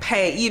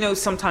pay,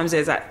 sometimes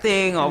there's that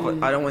thing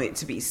of, I don't want it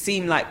to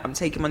seem like I'm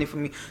taking money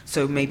from you,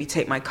 so maybe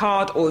take my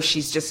card. Or if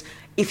he's just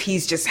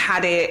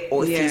had it,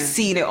 or if he's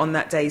seen it on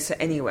that day. So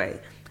anyway,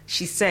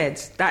 she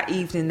said that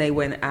evening they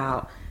went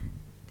out,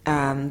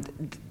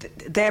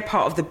 their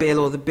part of the bill,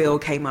 or the bill,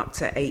 came up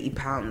to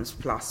 £80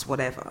 plus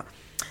whatever,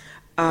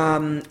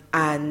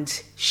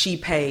 and she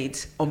paid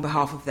on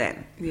behalf of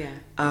them.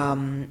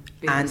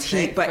 And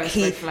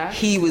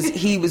he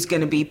was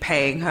going to be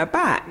paying her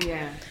back.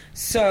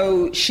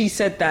 So she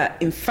said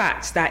that, in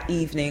fact, that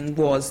evening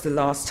was the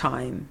last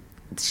time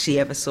she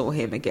ever saw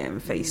him again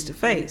face to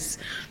face.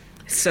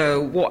 So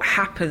what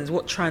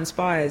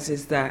transpires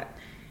is that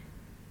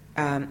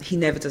he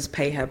never does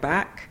pay her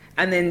back.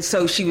 And then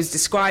so she was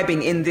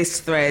describing in this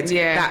thread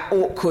that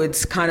awkward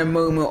kind of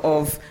moment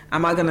of,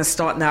 am I going to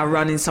start now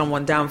running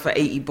someone down for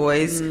 80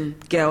 boys?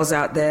 Girls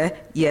out there,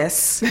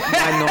 yes, why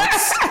not?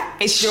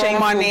 It's your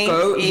money.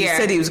 He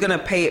said he was going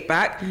to pay it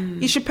back.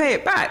 You should pay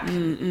it back.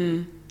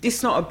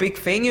 It's not a big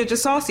thing. You're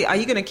just asking, are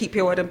you going to keep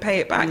your word and pay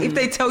it back? If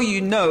they tell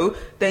you no,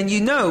 then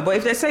you know. But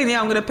if they're saying,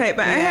 I'm going to pay it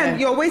back,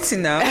 you're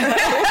waiting now.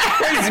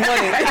 Where's the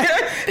money?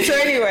 So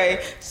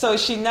anyway, so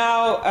she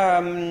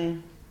now...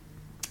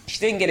 she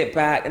didn't get it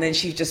back, and then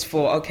she just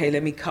thought, okay,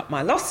 let me cut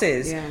my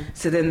losses.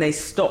 So then they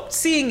stopped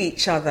seeing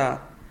each other.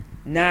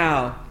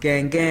 Now,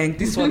 gang,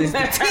 this one is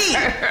the tea.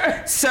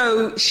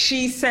 So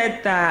she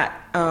said that,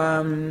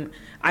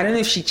 I don't know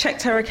if she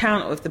checked her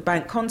account or if the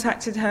bank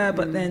contacted her,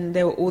 but then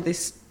there were all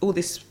this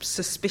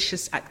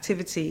suspicious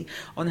activity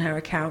on her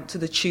account to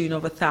the tune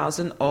of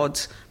 £1,000 odd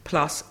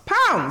plus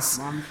pounds.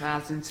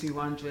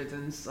 1,200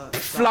 and so.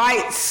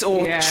 Flights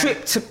or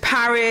trip to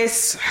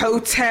Paris,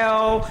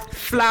 hotel,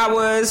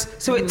 flowers.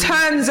 So it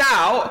turns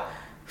out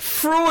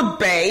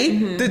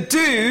Fraudbae, the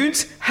dude,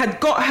 had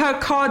got her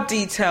card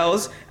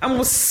details and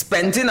was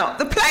spending up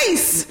the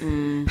place.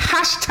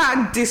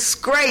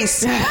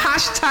 #disgrace.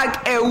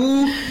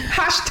 #ewu.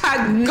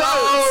 #go.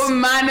 No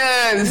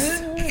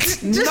manners.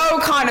 No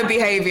kind of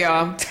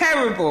behaviour.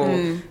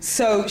 Terrible.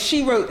 So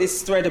she wrote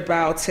this thread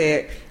about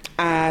it,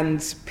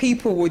 and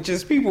people were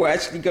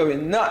actually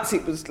going nuts.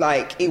 It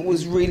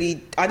was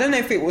really, I don't know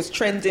if it was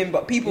trending,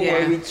 but people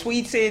were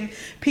retweeting,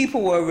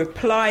 people were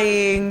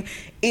replying.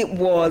 It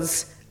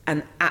was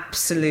an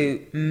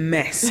absolute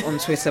mess on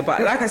Twitter.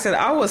 But like I said,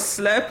 I was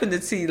slurping the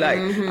tea.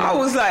 I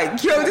was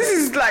like, yo, this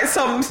is like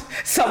some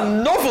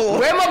novel.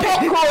 Where my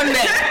popcorn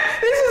then?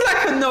 This is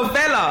like a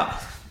novella.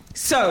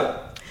 So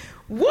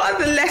what are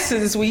the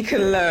lessons we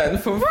can learn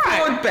from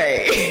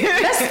Fraudbae?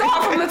 Let's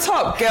start from the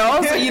top,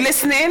 girls. Are you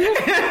listening?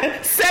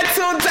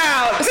 Settle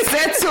down.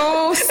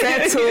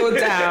 Settle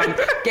down.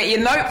 Get your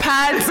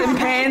notepads and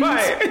pens.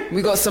 Right.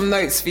 We got some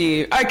notes for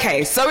you.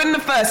 Okay, so in the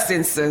first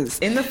instance.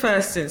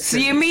 So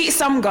you meet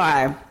some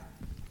guy.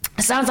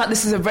 It sounds like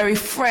this is a very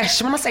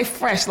fresh, when I say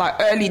fresh, like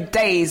early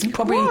days,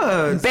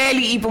 probably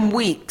barely even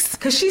weeks.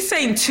 Because she's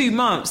saying 2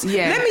 months.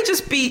 Let me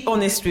just be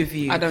honest with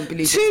you. I don't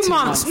believe it's 2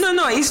 months.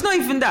 No, it's not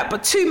even that.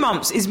 But 2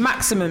 months is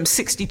maximum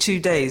 62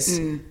 days.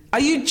 Are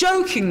you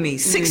joking me?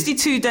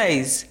 62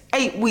 days,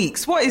 8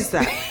 weeks. What is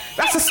that?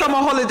 That's a summer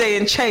holiday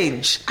and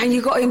change. And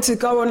you got him to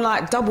go on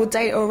like double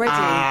date already.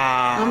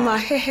 I'm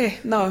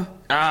like, no.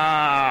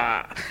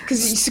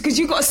 Because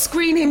you got to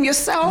screen him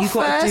yourself. You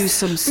got to do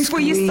some before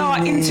you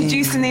start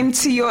introducing him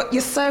to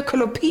your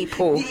circle of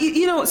people.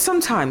 You know what?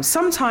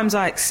 Sometimes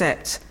I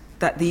accept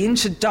that the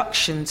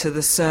introduction to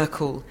the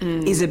circle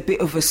is a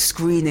bit of a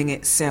screening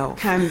itself.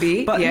 Can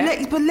be, but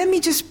let me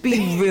just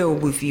be real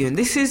with you, and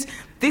this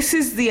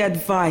is the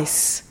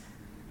advice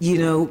you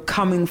know,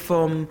 coming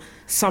from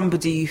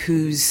somebody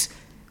who's,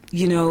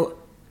 you know,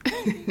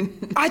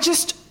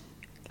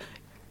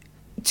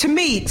 to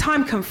me,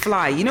 time can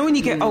fly. You know, when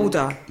you get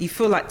older, you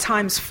feel like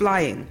time's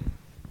flying.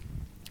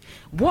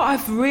 What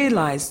I've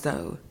realised,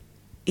 though,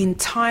 in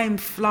time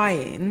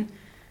flying,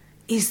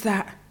 is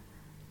that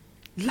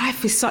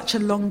life is such a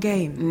long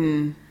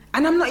game.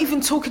 And I'm not even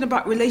talking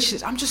about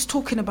relationships. I'm just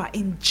talking about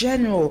in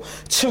general.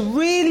 To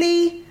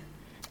really...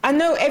 I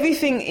know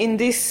everything in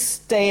this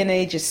day and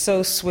age is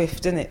so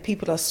swift, isn't it?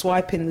 People are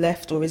swiping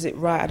left, or is it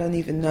right? I don't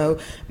even know.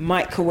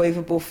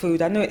 Microwavable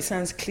food. I know it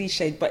sounds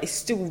cliched, but it's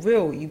still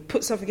real. You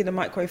put something in the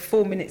microwave,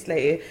 4 minutes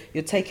later,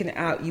 you're taking it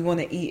out, you want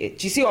to eat it.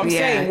 Do you see what I'm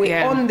saying?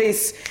 We're on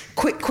this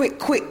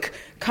quick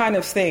kind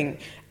of thing.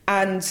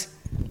 And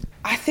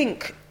I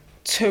think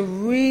to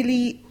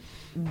really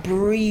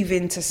breathe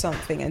into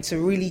something and to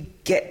really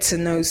get to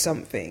know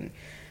something,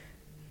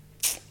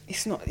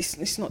 it's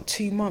not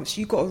 2 months.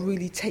 You got to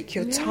really take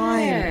your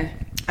time.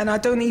 And I'm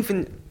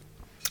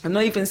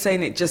not even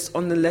saying it just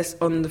on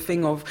the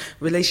thing of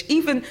relation.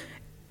 Even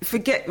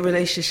forget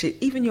relationship.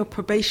 Even your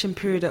probation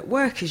period at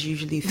work is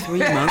usually 3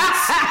 months.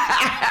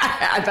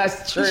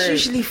 That's true. It's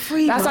usually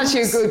 3 months. That's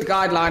actually a good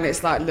guideline.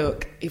 It's like,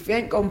 look, if you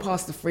ain't gone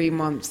past the 3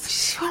 months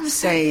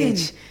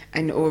stage,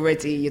 and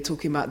already you're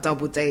talking about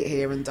double date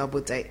here and double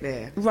date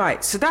there.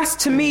 Right. So that's,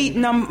 to me,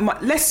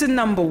 lesson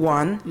number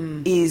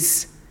one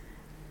is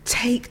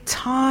take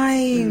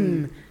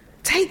time.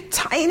 Take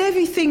time in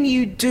everything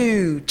you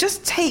do.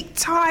 Just take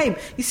time.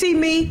 You see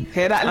me?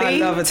 Hear that,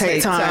 Lee? I love a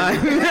take time.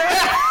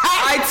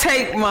 I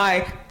take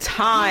my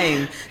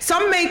time.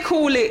 Some may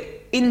call it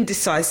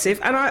indecisive,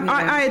 and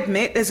I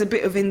admit there's a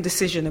bit of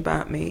indecision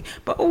about me,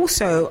 but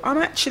also I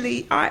like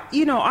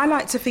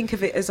to think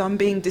of it as I'm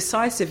being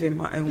decisive in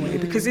my own way,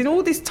 because in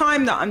all this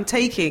time that I'm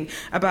taking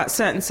about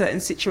certain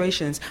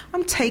situations,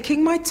 I'm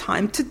taking my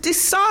time to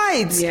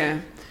decide.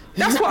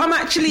 That's what I'm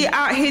actually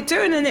out here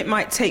doing, and it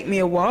might take me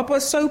a while,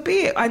 but so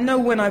be it. I know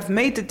when I've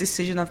made the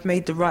decision, I've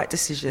made the right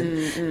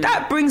decision.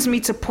 That brings me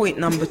to point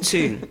number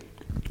 2.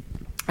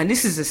 And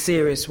this is a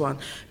serious one.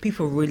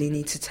 People really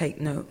need to take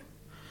note.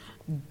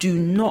 Do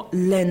not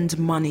lend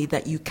money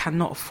that you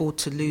cannot afford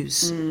to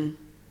lose.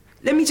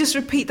 Let me just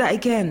repeat that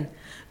again.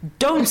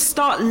 Don't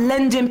start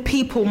lending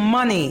people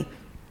money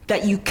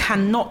that you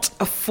cannot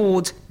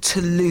afford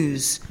to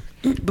lose.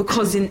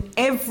 Because in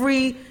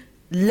every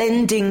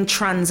lending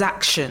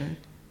transaction,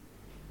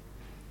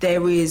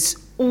 there is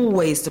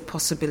always the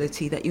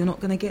possibility that you're not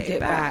going to get it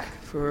back.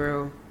 For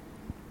real.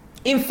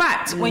 In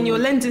fact, when you're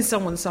lending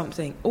someone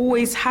something,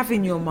 always have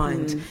in your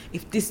mind,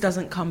 if this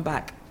doesn't come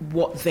back,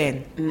 what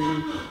then?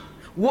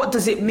 What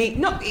does it mean?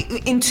 Not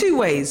in 2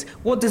 ways.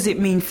 What does it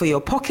mean for your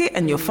pocket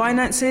and your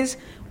finances?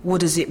 What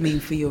does it mean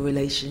for your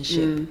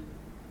relationship?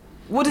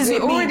 What does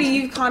it mean?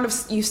 Already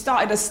you've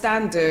started a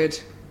standard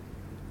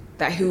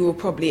that he will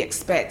probably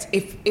expect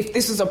if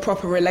this was a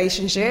proper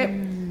relationship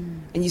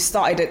and you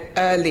started it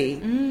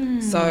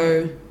early.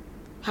 So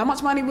how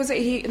much money was it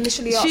he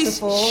initially asked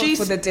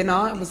for the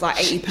dinner? It was like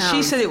 £80.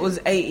 She said it was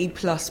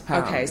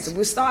 £80+. Okay, so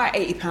we'll start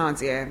at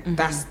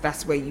 £80,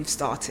 That's where you've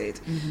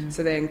started.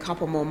 So then a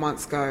couple more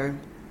months go,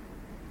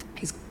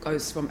 it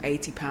goes from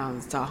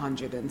 £80 to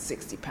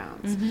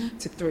 £160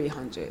 to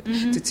 £300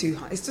 to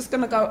 £200. It's just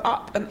going to go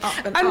up and up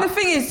and up. And the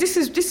thing is,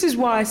 this is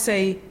why I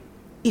say,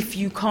 if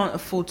you can't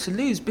afford to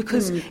lose,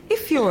 because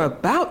if you're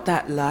about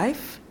that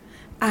life,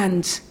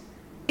 and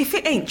if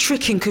it ain't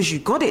tricking because you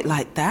got it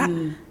like that,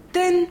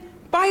 then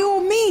by all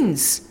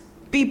means,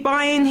 be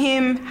buying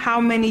him how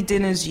many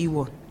dinners you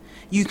want.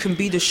 You can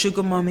be the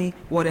sugar mummy,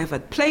 whatever.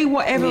 Play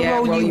whatever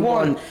role you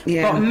want.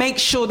 But make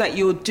sure that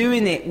you're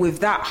doing it with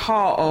that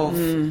heart of,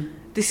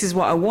 this is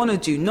what I want to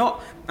do.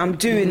 Not, I'm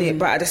doing it,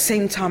 but at the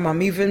same time,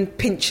 I'm even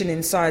pinching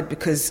inside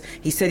because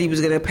he said he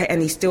was going to pay,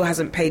 and he still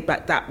hasn't paid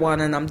back that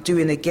one, and I'm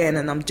doing again,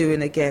 and I'm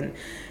doing again.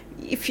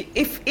 If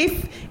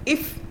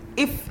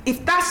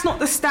that's not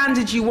the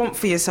standard you want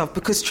for yourself,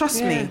 because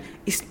trust me,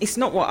 it's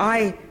not what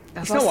I...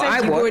 That's not what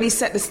I want. You've already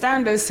set the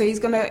standards, so he's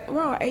going to,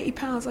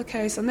 £80,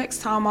 okay, so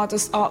next time I'll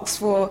just ask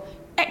for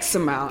X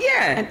amount.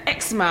 And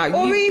X amount.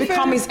 Or you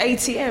become his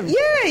ATM.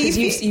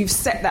 You've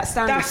set that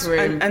standard for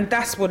him. And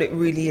that's what it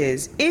really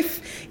is.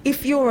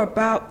 If you're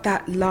about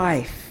that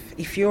life,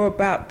 if you're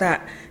about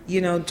that,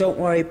 don't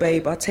worry,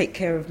 babe, I'll take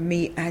care of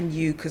me and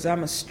you because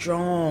I'm a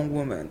strong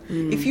woman.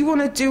 If you want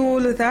to do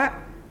all of that,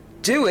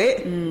 do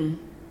it.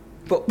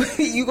 But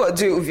you got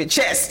to do it with your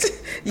chest.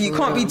 You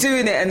can't be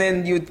doing it and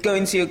then you're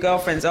going to your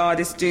girlfriends,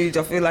 this dude,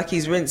 I feel like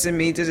he's rinsing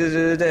me,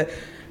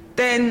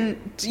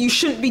 then you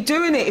shouldn't be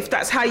doing it if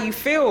that's how you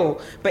feel.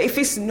 But if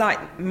it's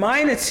like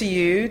minor to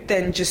you,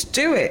 then just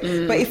do it.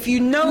 But if you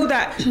know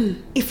that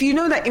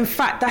in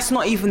fact that's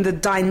not even the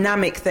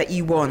dynamic that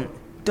you want,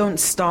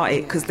 don't start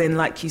it, because then,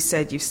 like you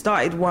said, you've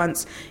started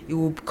once, you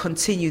will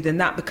continue, then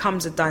that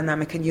becomes a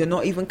dynamic and you're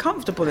not even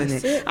comfortable in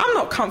it. I'm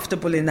not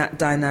comfortable in that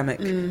dynamic.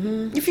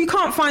 If you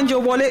can't find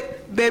your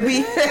wallet,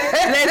 baby,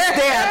 let's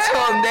stay at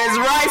home. There's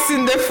rice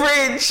in the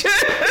fridge.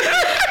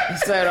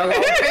 So I got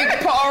a big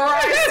pot of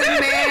rice in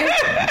there.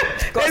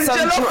 Got There's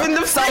jollof in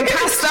the some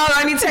pasta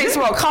only takes a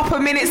couple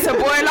of minutes to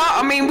boil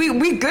up. I mean,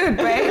 we good,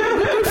 babe.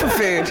 We're good for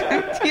food.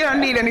 You don't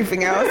need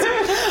anything else.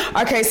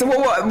 Okay, so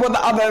what are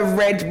the other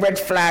red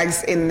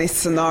flags in this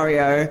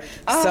scenario?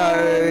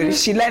 So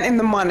she lent him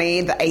the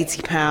money, the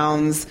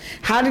 £80.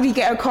 How did he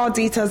get her card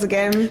details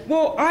again?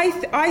 Well,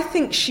 I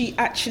think she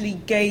actually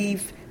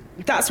gave.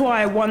 That's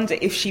why I wonder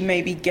if she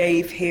maybe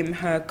gave him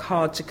her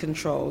card to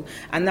control,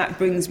 and that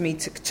brings me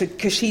to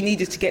because she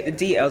needed to get the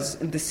details,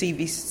 the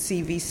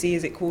CVC,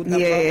 is it called?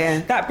 Number?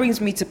 Yeah. That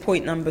brings me to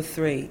point number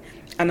 3,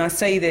 and I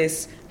say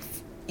this,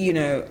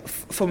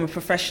 from a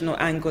professional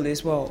angle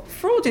as well.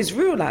 Fraud is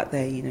real out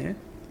there,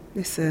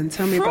 Listen,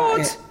 tell me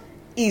about it. Fraud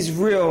is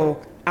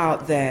real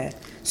out there,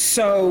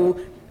 so.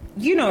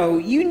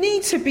 You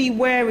need to be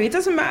wary. It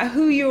doesn't matter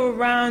who you're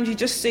around. You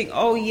just think,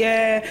 oh,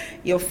 yeah,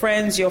 your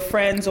friends,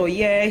 or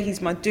yeah,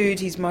 he's my dude,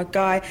 he's my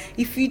guy.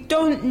 If you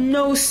don't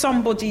know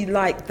somebody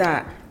like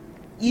that,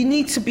 you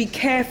need to be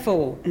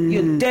careful.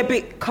 Your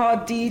debit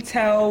card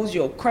details,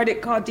 your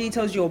credit card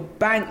details, your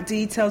bank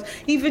details,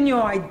 even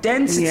your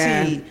identity.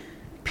 Yeah.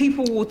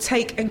 People will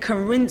take and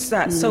can rinse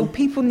that. So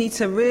people need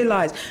to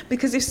realise,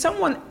 because if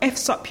someone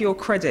F's up your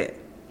credit,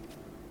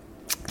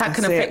 that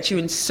can affect you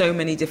in so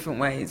many different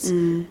ways.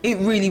 It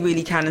really,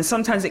 really can. And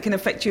sometimes it can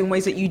affect you in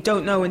ways that you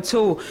don't know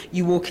until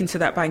you walk into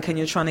that bank and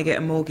you're trying to get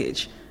a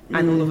mortgage.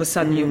 And all of a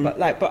sudden you're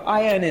but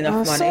I earn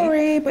enough money.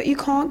 Sorry, but you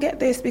can't get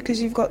this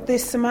because you've got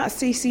this amount of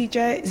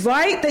CCJs.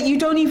 Right, that you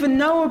don't even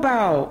know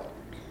about.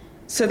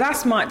 So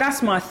that's my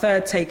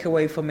third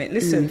takeaway from it.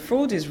 Listen,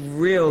 fraud is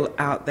real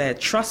out there.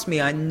 Trust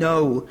me, I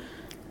know.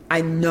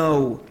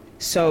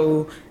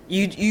 So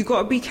you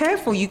got to be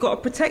careful. You got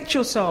to protect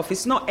yourself.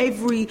 It's not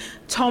every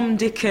Tom,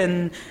 Dick,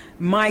 and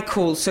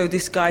Michael. So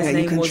this guy's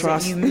name was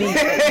that you meet.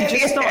 You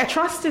just start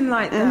trusting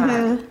like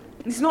that.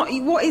 It's not.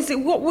 What is it?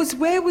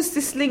 Where was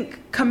this link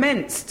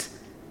commenced?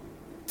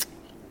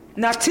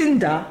 Now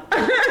Tinder,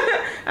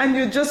 and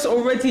you're just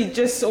already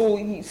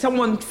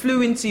someone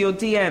flew into your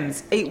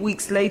DMs. 8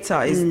 weeks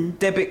later, his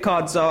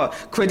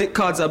credit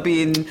cards are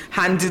being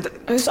handed.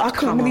 I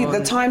couldn't believe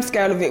the time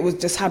scale of it was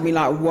just had me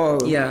like, whoa.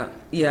 Yeah.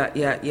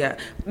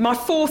 My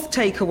fourth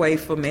takeaway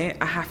from it,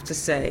 I have to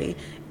say,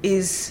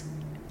 is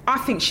I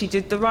think she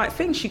did the right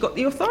thing. She got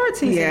the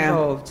authorities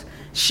involved.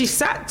 She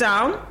sat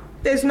down.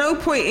 There's no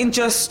point in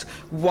just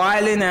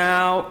whiling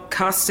out,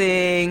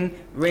 cussing,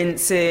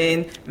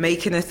 rinsing,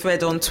 making a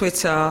thread on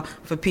Twitter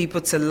for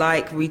people to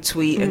like,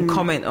 retweet and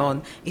comment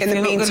on. In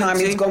the meantime,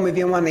 he's gone with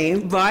your money.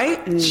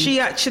 Right? She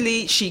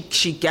actually,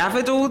 she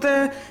gathered all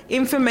the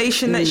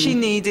information that she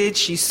needed.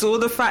 She saw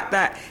the fact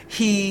that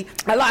I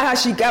like how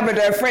she gathered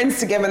her friends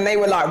together and they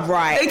were like,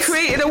 right. They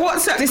created a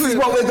WhatsApp group. This is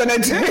what we're going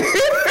to do.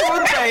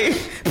 Fraudbae.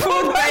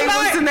 Fraudbae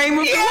was the name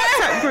of the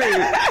WhatsApp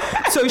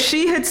group. So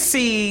she had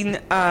seen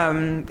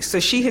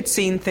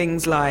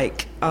things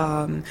like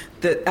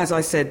as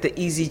I said, the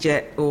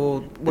EasyJet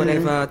or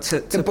whatever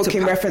the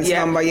booking reference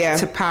number,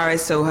 to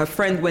Paris. So her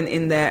friend went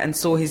in there and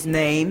saw his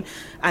name,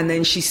 and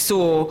then she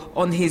saw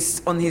on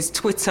his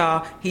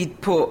Twitter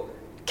he'd put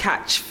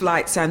catch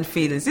flights and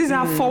feelings. This is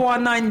how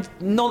 419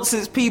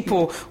 nonsense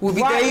people will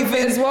be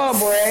behaving as well,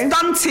 boy.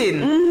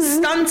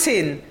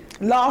 Stunting.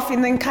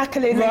 Laughing and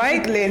cackling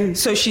and giggling.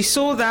 So she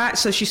saw that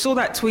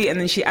tweet, and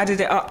then she added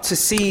it up to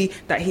see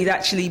that he'd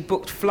actually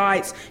booked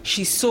flights.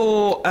 She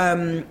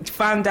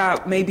found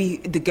out maybe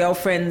the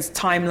girlfriend's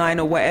timeline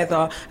or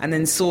whatever, and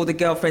then saw the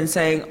girlfriend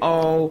saying,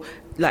 oh,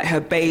 like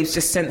her babes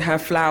just sent her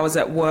flowers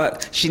at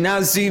work. She now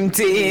zoomed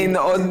in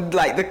on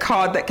like the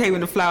card that came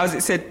with the flowers.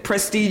 It said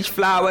prestige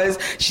flowers.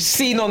 She's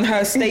seen on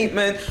her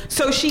statement.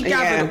 So she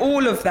gathered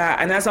all of that,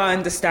 and as I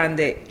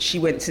understand it, she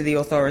went to the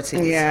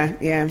authorities.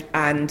 Yeah.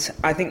 And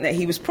I think that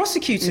he was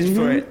prosecuted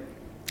for it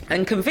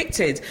and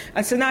convicted.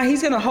 And so now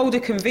he's going to hold a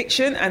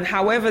conviction, and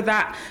however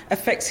that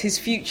affects his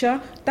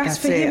future, that's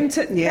for him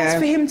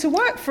to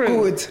work through.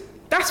 Good.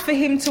 That's for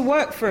him to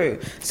work through.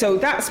 So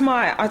that's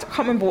I can't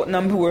remember what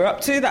number we're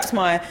up to. That's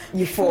my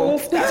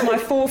fourth. That's my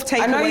fourth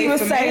takeaway. I know you were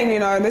saying, me.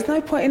 There's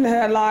no point in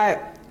her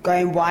like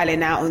going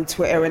whiling out on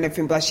Twitter and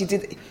everything, but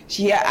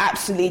she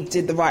absolutely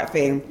did the right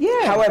thing.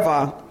 Yeah.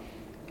 However,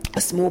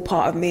 a small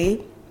part of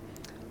me,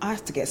 I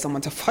have to get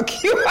someone to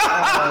fuck you up.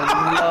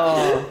 Oh,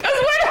 no. Because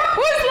when I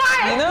was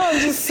like,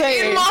 I'm just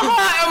saying. In my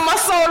heart and my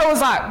soul, I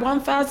was like,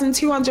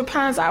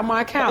 £1,200 out of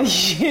my account.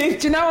 Do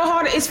you know how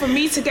hard it is for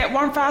me to get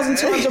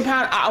 £1,200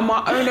 out of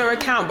my owner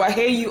account? But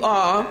here you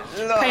are,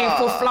 paying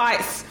for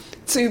flights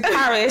to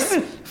Paris,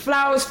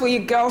 flowers for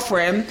your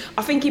girlfriend.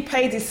 I think he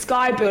paid his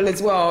Sky bill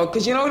as well,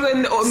 because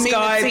the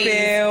Sky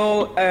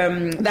bill,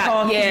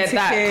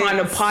 that kind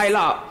of pile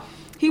up.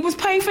 He was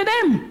paying for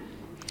them.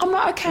 I'm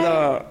like, okay,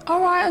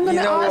 all right, I'm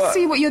gonna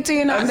see what you're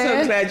doing up there.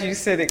 I'm so glad you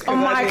said it on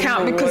my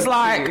account, because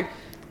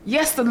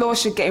yes, the law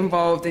should get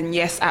involved, and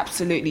yes,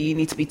 absolutely, you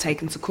need to be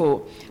taken to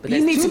court. But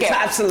you need to get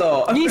types of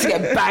law. You need to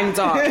get banged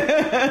up.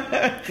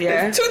 Yeah,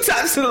 there's 2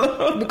 types of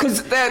law,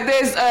 because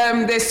there's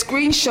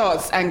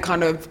screenshots and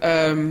kind of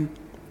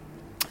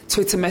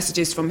Twitter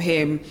messages from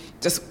him,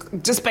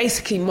 just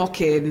basically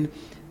mocking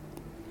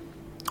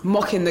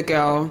the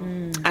girl,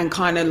 and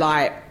kind of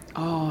like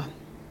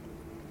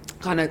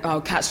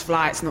catch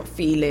flights, not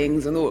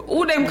feelings, and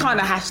all them kind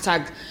of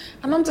hashtag.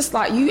 And I'm just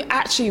like, you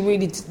actually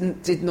really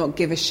did not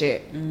give a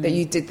shit that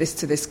you did this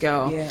to this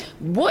girl. Yeah.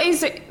 What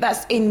is it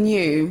that's in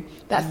you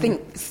that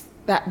thinks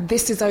that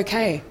this is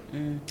okay?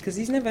 Because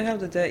he's never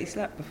held a dirty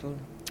slap before.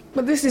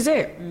 But this is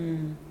it.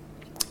 I'm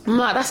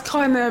like, that's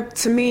kind of,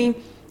 to me,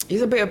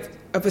 he's a bit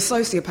of a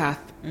sociopath.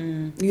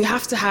 You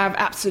have to have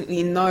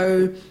absolutely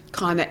no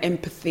kind of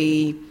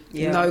empathy,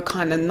 no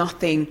kind of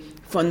nothing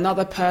for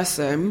another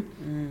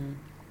person.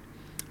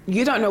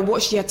 You don't know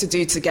what she had to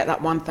do to get that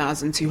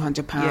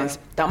 £1,200. Yeah.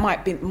 That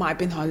might have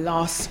been her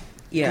last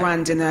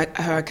grand in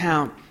her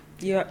account.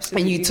 Yeah,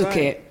 absolutely. And you took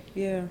it.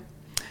 Yeah.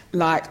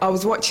 Like, I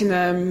was watching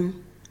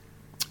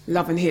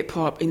Love and Hip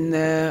Hop in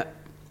the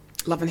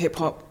Love and Hip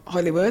Hop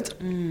Hollywood.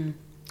 And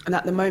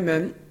at the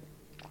moment,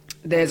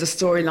 there's a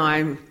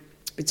storyline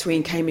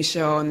between K.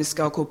 Michelle and this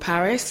girl called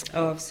Paris.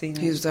 Oh, I've seen it.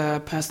 Who's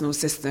a personal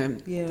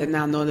assistant. Yeah. They're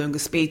now no longer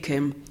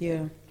speaking.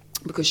 Yeah.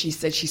 Because she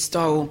said she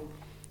stole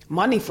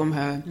money from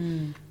her.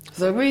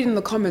 So reading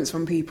the comments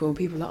from people are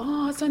like,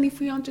 oh, it's only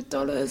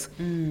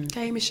 $300.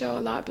 K. Michelle,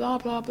 like, blah,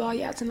 blah, blah.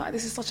 Yeah, acting like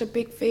this is such a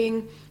big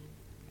thing.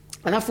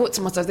 And I thought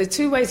to myself, there are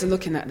two ways of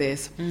looking at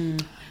this.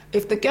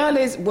 If the girl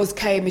was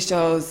K.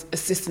 Michelle's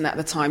assistant at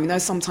the time, you know,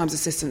 sometimes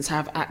assistants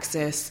have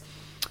access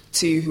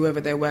to whoever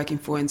they're working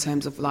for in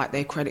terms of like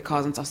their credit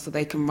cards and stuff, so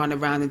they can run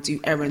around and do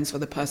errands for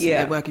the person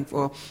they're working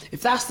for.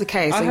 If that's the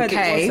case, I heard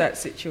Kay, it was that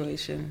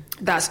situation.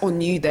 That's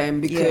on you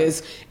then,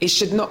 because it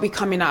should not be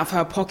coming out of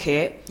her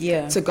pocket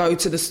to go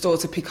to the store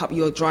to pick up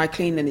your dry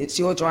cleaning. It's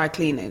your dry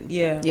cleaning.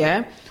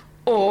 Yeah.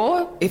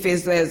 Or if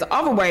there's the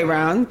other way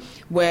around,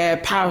 where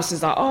Paris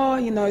is like, oh,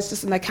 you know, it's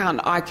just an account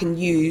I can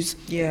use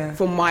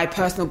for my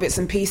personal bits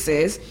and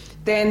pieces,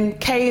 then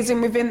Kay is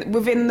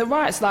within the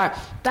rights. Like,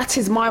 that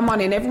is my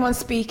money, and everyone's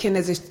speaking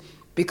as if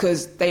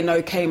because they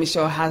know K.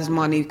 Michelle has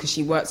money because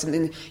she works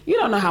in. You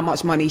don't know how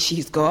much money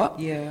she's got.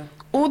 Yeah.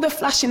 All the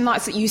flashing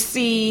lights that you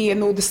see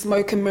and all the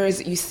smoke and mirrors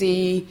that you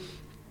see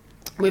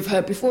with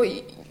her, before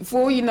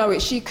you know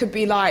it, she could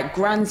be like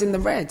grands in the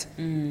red.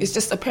 It's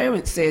just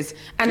appearances,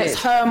 and it's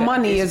her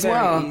money as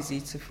well. It's very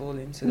easy to fall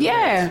into the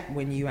red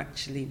when you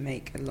actually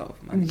make a lot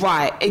of money.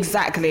 Right,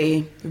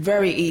 exactly.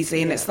 Very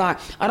easy. And it's like,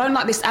 I don't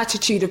like this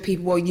attitude of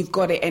people, well, you've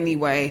got it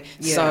anyway,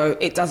 so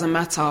it doesn't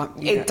matter.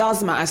 It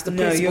does matter. It's the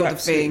principle of the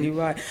thing. You're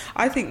right.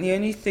 I think the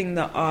only thing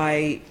that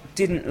I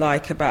didn't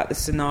like about the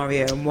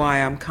scenario, and why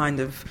I'm kind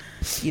of,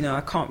 you know,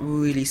 I can't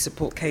really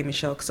support K.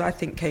 Michelle, because I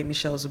think K.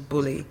 Michelle's a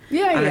bully.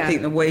 I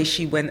think the way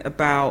she went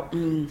about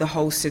the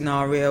whole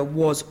scenario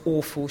was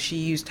awful. She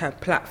used her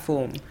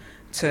platform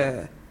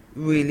to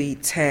really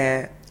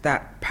tear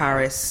that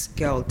Paris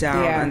girl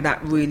down, and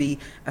that really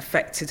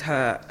affected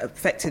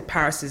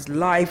Paris's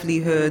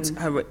livelihood,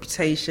 her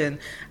reputation.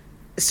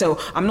 So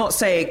I'm not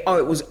saying, oh,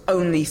 it was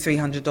only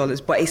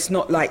 $300, but it's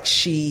not like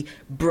she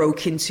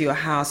broke into your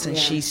house and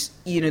she's,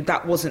 you know,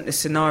 that wasn't the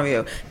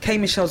scenario. K.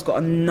 Michelle's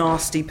got a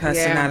nasty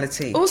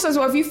personality. Also, as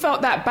well, if you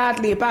felt that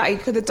badly about it, you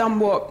could have done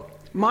what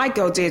my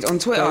girl did on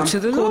Twitter. Go to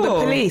the call law.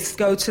 The police.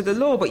 Go to the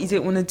law, but you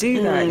didn't want to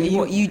do that.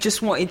 You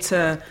just wanted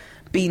to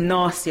be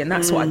nasty, and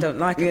that's what I don't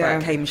like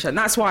about K. Michelle. And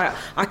that's why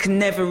I can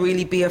never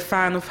really be a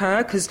fan of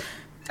her, because...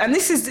 And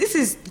this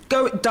is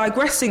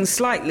digressing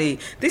slightly.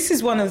 This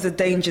is one of the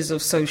dangers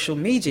of social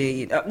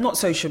media, not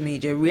social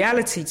media,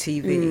 reality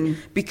TV.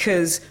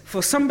 Because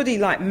for somebody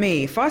like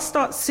me, if I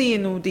start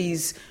seeing all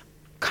these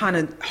kind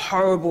of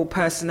horrible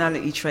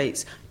personality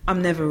traits,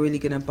 I'm never really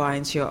going to buy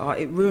into your art.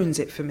 It ruins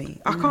it for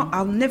me.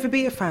 I'll never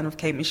be a fan of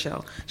K.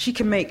 Michelle. She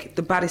can make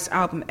the baddest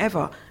album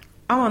ever.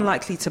 I'm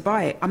unlikely to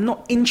buy it. I'm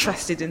not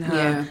interested in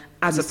her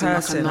as a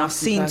person. I've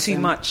seen too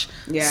much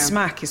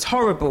smack. It's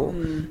horrible.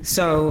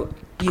 So,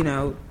 you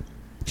know,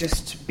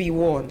 just be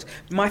warned.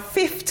 My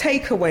fifth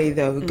takeaway,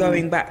 though,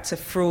 going back to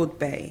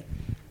Fraudbae,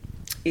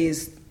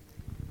 is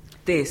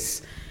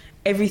this: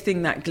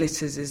 everything that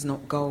glitters is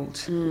not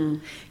gold. You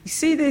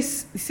see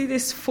this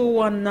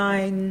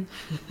 419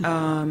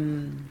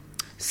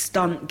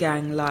 stunt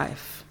gang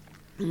life.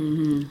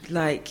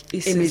 Like,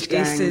 it's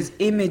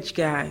image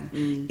gang.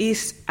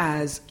 It's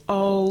as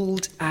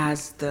old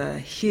as the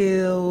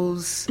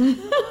hills.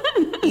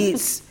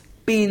 It's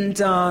been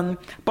done.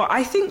 But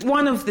I think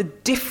one of the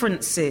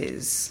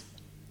differences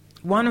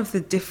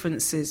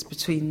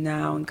between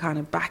now and kind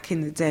of back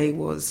in the day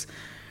was,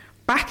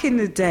 back in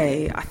the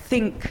day, I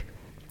think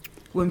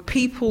when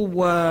people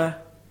were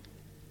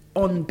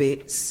on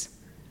bits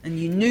and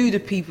you knew the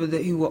people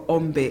who were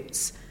on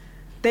bits,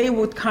 they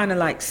would kind of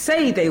like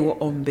say they were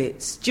on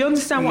bits. Do you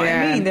understand what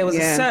I mean? There was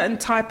a certain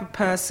type of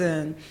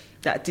person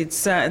that did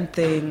certain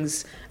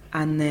things,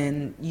 and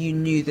then you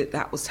knew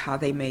that was how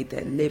they made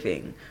their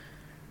living.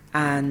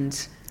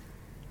 And,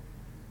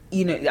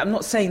 you know, I'm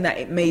not saying that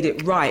it made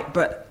it right,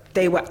 but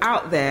they were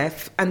out there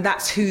and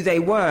that's who they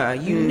were.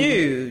 You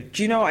knew.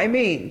 Do you know what I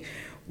mean?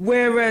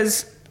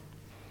 Whereas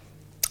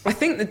I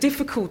think the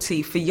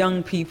difficulty for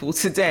young people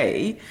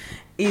today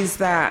is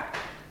that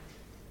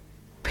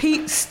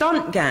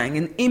stunt gang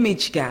and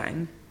image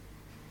gang,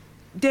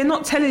 they're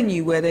not telling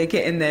you where they're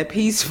getting their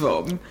piece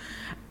from,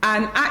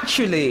 And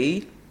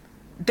actually,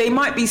 they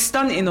might be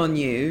stunting on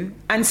you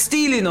and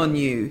stealing on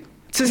you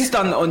to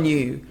stunt on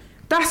you.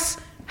 That's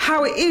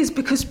how it is,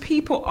 because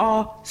people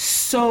are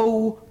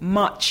so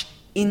much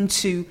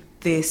into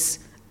this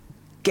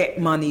get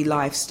money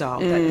lifestyle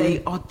that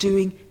they are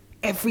doing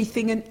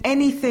everything and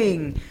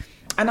anything.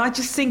 And I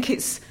just think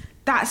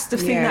that's the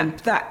thing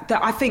that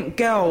I think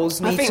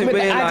girls need to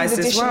realise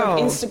as well.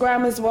 Of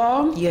Instagram as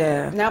well.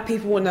 Yeah. Now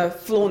people want to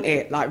flaunt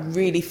it, like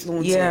really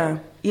flaunt it.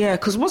 Yeah,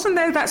 because wasn't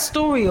there that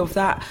story of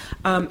that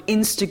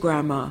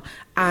Instagrammer,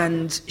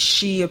 and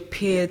she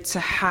appeared to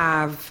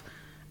have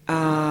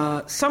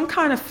some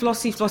kind of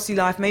flossy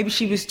life. Maybe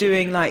she was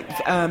doing like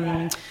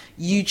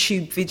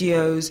YouTube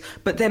videos,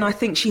 but then I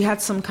think she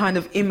had some kind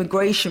of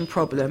immigration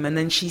problem, and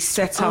then she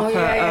set up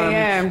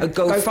a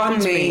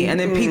GoFundMe, and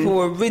then people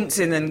were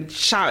rinsing and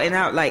shouting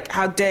out like,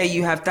 how dare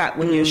you have that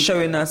when you're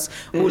showing us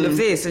all of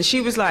this. And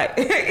she was like,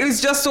 it was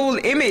just all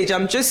image.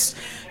 I'm just,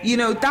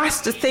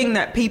 that's the thing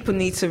that people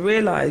need to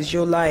realize.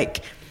 You're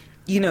like,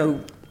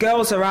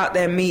 girls are out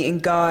there meeting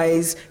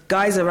guys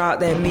are out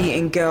there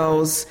meeting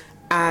girls,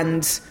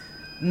 and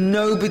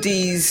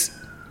nobody's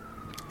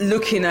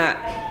looking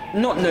at,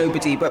 not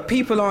nobody, but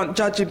people aren't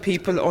judging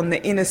people on the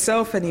inner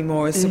self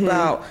anymore. It's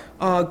about,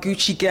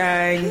 Gucci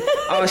gang,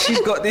 she's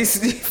got this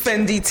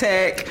Fendi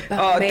tech,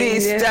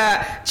 this,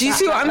 that. Do you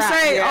see what I'm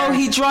saying? Yeah.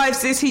 He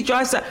drives this, he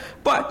drives that.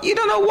 But you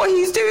don't know what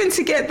he's doing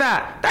to get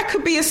that. That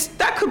could be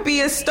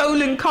a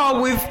stolen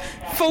car with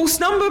false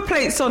number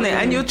plates on it,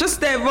 and you're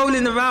just there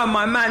rolling around.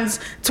 My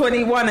man's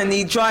 21 and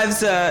he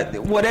drives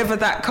whatever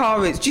that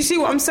car is. Do you see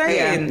what I'm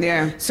saying?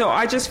 Yeah. So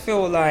I just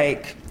feel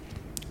like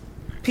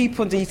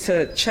people need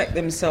to check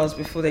themselves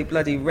before they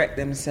bloody wreck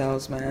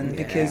themselves, man. Yeah.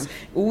 Because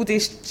all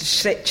this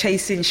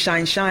chasing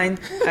shine,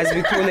 as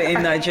we call it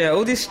in Nigeria,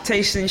 all this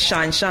chasing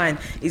shine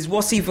is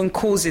what's even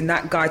causing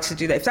that guy to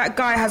do that. If that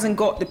guy hasn't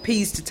got the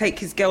peas to take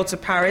his girl to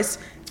Paris,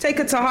 take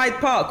her to Hyde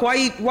Park. Why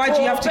do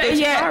you have to go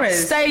to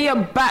Paris? Stay your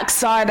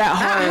backside at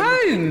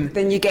home.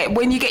 Then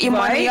when you get your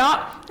money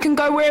up, you can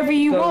go wherever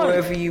you want.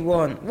 Wherever you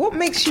want. What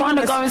makes you trying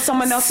to go in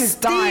someone else's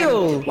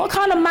dime? What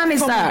kind of man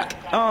is that?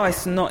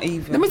 It's not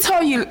even. Let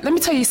me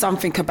tell you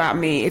something about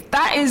me.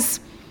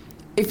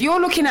 If you're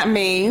looking at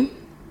me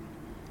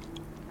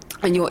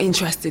and you're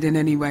interested in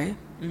any way,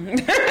 and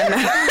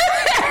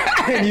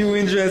you're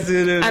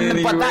interested in any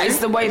way, but that is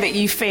the way that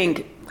you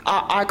think,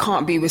 I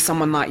can't be with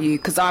someone like you,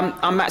 because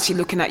I'm actually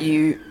looking at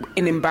you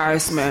in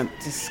embarrassment.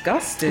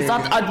 Disgusting.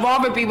 I'd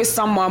rather be with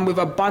someone with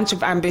a bunch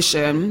of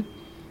ambition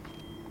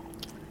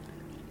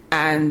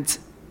and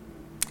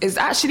is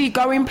actually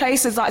going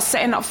places, like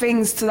setting up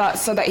things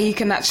so that he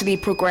can actually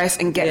progress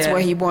and get to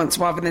where he wants,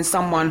 rather than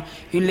someone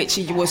who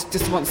literally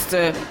just wants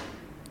to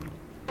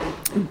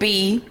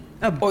be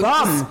a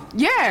bum.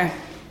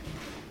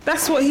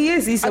 That's what he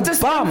is. He's a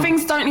bum.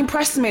 Things don't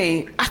impress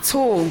me at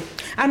all.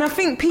 And I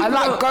think people... I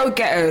like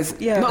go-getters.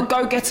 Not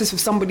go-getters for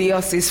somebody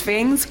else's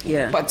things,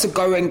 but to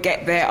go and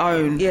get their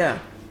own. Yeah.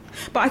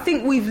 But I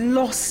think we've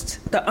lost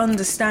the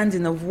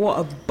understanding of what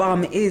a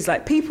bum is.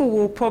 Like, people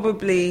will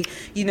probably,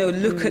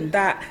 look at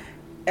that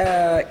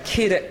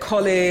kid at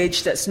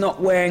college that's not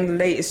wearing the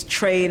latest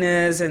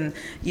trainers, and,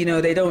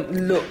 they don't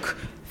look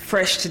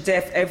fresh to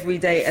death every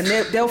day, and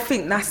they'll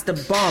think that's the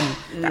bum.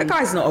 That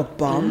guy's not a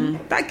bum.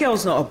 That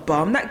girl's not a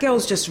bum. That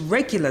girl's just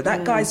regular.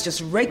 That guy's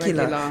just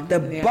regular.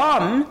 The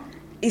bum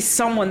is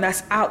someone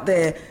that's out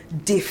there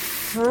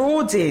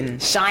defrauding.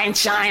 Shine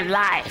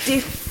life.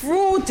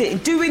 Defrauding,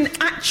 doing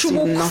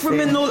actual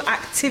criminal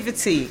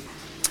activity.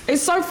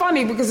 It's so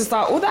funny, because it's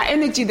like all that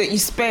energy that you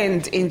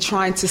spend in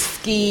trying to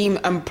scheme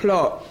and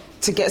plot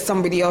to get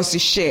somebody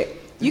else's shit,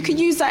 you could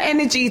use that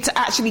energy to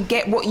actually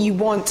get what you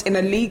want in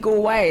a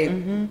legal way.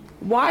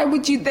 Why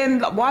would you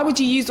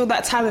use all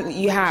that talent that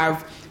you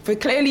have for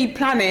clearly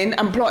planning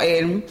and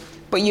plotting,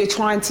 but you're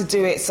trying to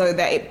do it so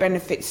that it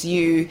benefits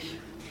you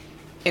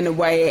in a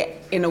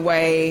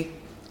way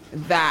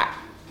that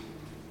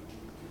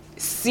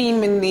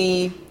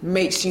seemingly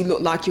makes you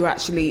look like you're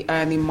actually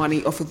earning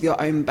money off of your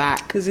own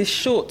back? Because it's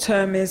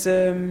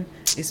short-termism,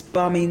 it's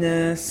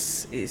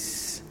bumminess,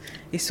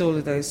 it's all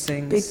of those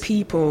things. Big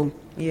people.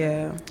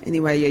 Yeah.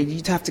 Anyway,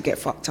 you'd have to get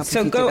fucked up.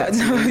 So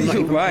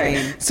you're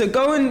right. So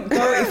go.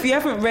 If you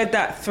haven't read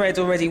that thread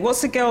already,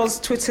 what's the girl's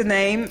Twitter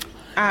name?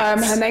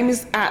 Her name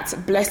is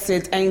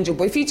 @BlessedAngel.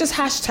 But if you just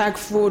hashtag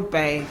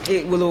Fraudbae,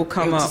 it will all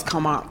come up. Just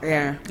come up.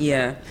 Yeah.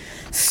 Yeah.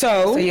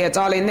 So yeah,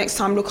 darling. Next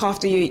time, look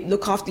after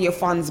your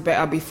funds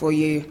better before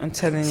you. I'm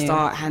telling you.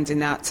 Start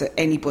handing out to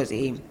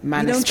anybody.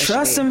 Man, you don't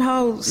trust them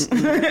hoes.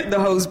 The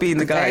hoes being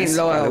the guys,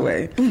 by the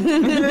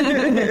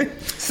way.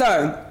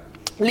 So.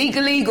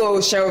 Legal,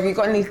 Cheryl, have you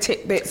got any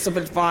tidbits of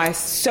advice?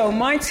 So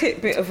my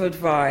tidbit of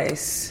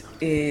advice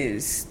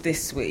is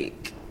this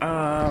week.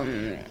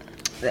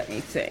 Let me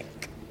think.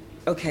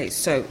 Okay,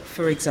 so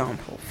for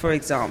example,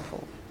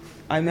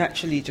 I'm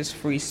actually just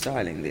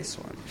freestyling this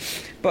one.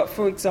 But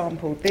for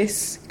example,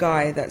 this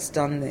guy that's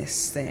done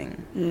this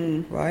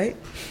thing, right?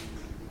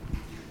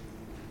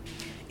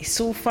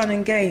 It's all fun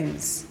and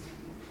games,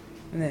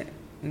 isn't it?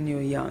 When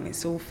you're young,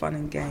 it's all fun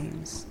and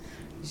games.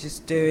 He's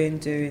just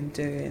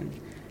doing.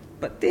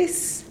 But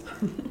this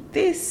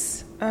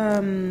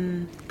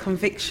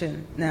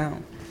conviction now,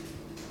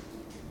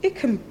 it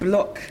can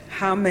block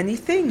how many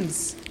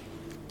things.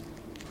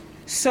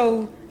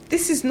 So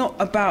this is not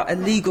about a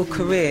legal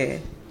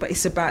career, but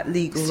it's about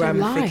legal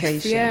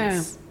ramifications. Life,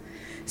 yeah.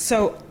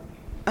 So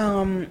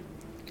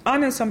I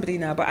know somebody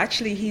now, but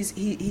actually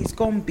he's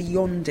gone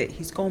beyond it.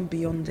 He's gone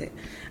beyond it.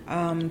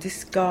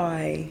 This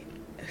guy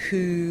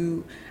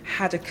who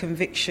had a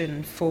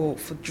conviction for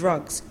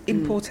drugs,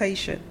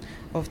 importation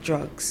of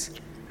drugs.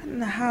 I don't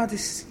know how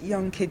this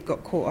young kid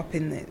got caught up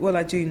in it. Well,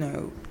 I do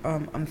know,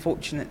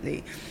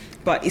 unfortunately.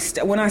 But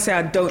when I say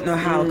I don't know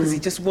how, because he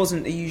just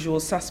wasn't the usual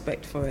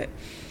suspect for it.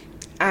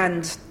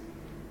 And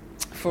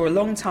for a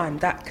long time,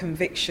 that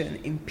conviction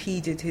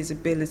impeded his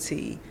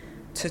ability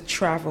to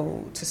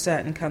travel to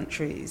certain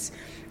countries.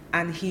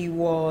 And he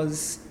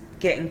was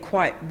getting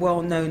quite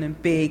well known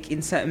and big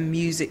in certain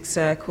music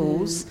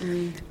circles.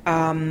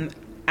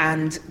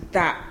 And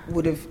that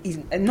would have,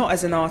 not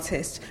as an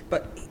artist,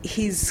 but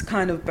his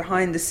kind of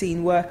behind the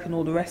scene work and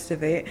all the rest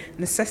of it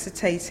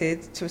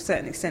necessitated to a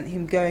certain extent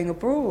him going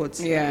abroad.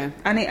 Yeah.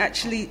 And it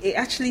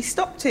actually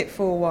stopped it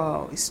for a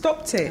while. It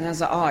stopped it. And as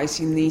an artist,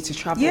 you need to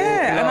travel.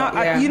 Yeah,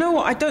 and you know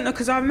what? I don't know,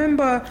 because I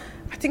remember,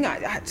 I think I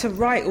had to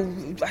write or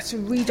I had to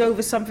read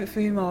over something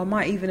for him, or I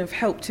might even have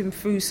helped him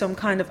through some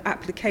kind of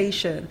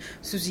application.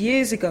 This was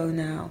years ago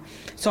now.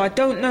 So I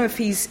don't know if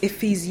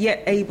he's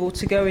yet able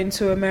to go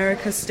into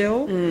America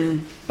still.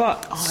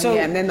 But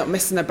and they're not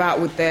messing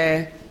about with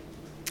their.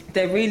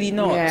 They're really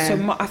not. Yeah.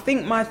 So I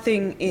think my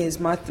thing is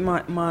my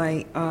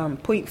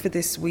point for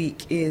this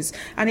week is,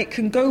 and it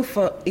can go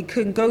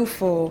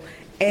for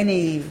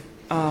any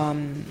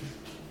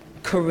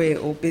career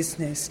or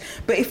business.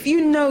 But if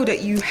you know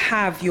that you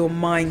have your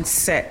mind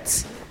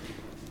set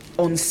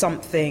on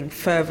something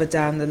further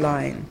down the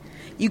line,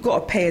 you got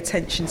to pay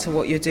attention to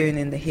what you're doing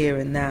in the here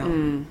and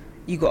now.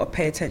 You got to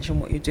pay attention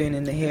to what you're doing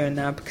in the here and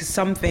now, because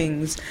some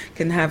things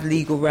can have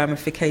legal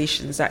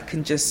ramifications that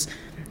can just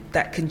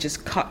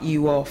cut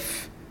you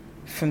off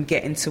from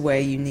getting to where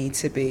you need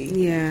to be.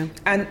 Yeah.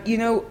 And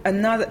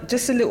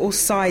just a little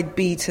side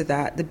B to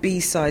that, the B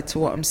side to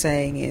what I'm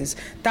saying is,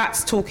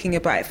 that's talking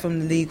about it from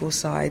the legal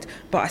side,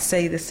 but I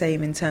say the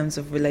same in terms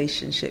of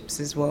relationships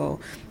as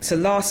well. So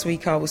last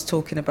week I was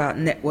talking about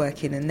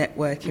networking and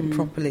networking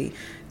properly.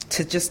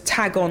 To just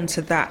tag on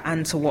to that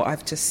and to what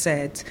I've just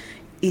said,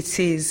 it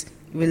is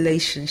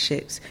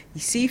relationships.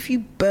 You see, if you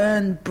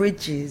burn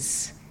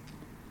bridges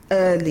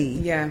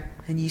early,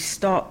 and you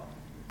start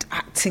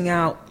acting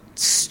out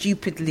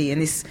stupidly,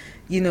 and it's,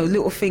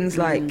 little things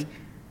like,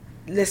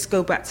 let's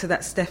go back to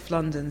that Steph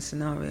London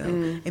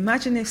scenario.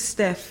 Imagine if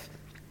Steph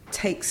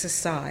takes a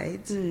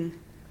side and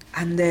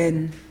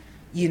then,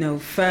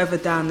 further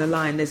down the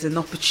line there's an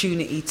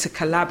opportunity to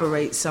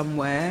collaborate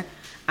somewhere,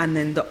 and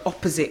then the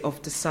opposite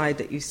of the side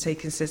that you've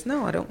taken says,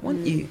 no, I don't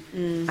want you.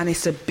 And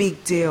it's a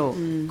big deal,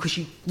 because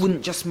you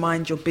wouldn't just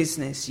mind your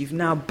business. You've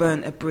now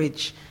burnt a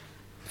bridge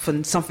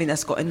for something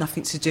that's got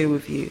nothing to do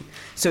with you.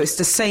 So it's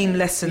the same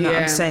lesson that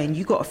I'm saying.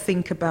 You got to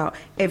think about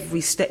every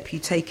step you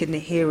take in the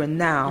here and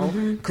now,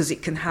 because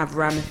it can have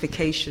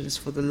ramifications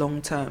for the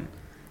long term.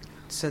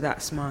 So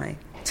that's my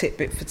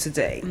tidbit for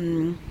today.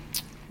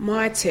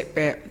 My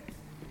tidbit,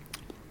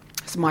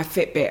 it's my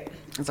Fitbit,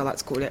 as I like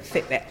to call it.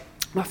 Fitbit.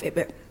 My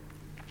Fitbit.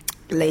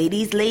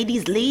 Ladies.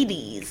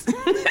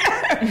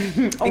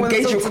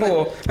 Engage your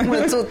core. I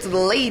want to talk to the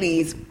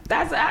ladies.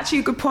 That's actually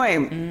a good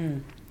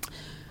point.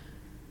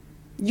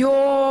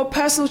 Your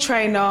personal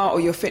trainer or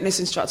your fitness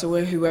instructor,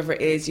 or whoever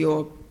it is,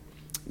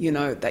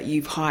 that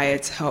you've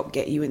hired to help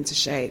get you into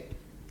shape,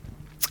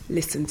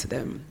 listen to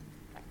them.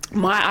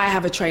 I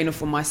have a trainer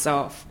for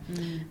myself,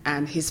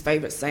 and his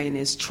favourite saying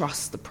is,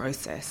 trust the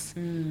process.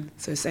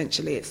 So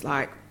essentially it's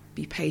like,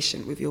 be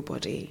patient with your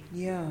body.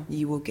 Yeah.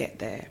 You will get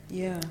there.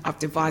 Yeah. I've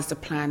devised a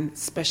plan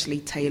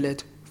specially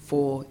tailored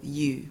for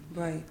you.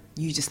 Right.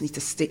 You just need to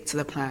stick to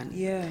the plan.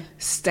 Yeah.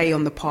 Stay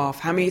on the path.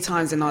 How many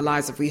times in our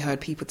lives have we heard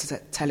people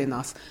telling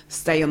us,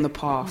 stay on the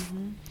path,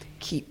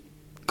 keep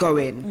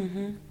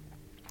going.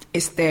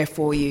 It's there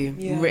for you,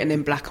 written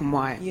in black and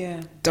white.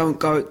 Yeah.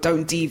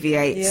 Don't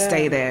deviate,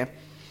 stay there.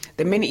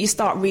 The minute you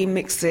start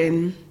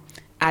remixing,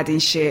 adding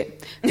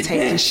shit,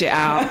 taking shit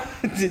out,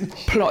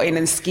 plotting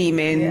and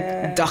scheming,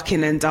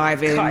 ducking and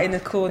diving, cutting a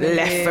corner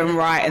left and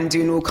right, and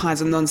doing all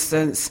kinds of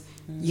nonsense,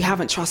 you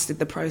haven't trusted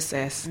the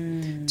process.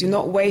 Do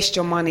not waste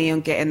your money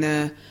on getting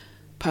a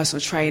personal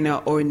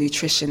trainer or a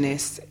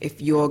nutritionist if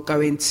you're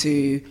going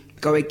to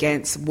go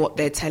against what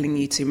they're telling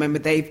you to. Remember,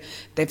 they've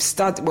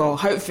studied, well,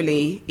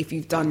 hopefully, if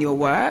you've done your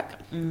work,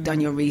 done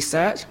your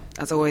research,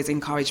 as I always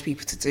encourage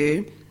people to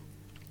do,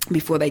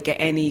 before they get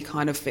any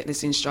kind of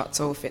fitness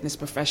instructor or fitness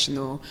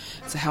professional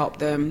to help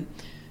them,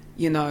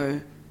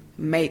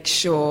 make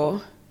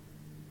sure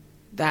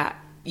that,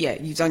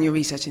 you've done your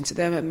research into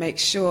them, and make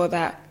sure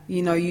that,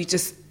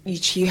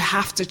 you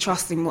have to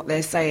trust in what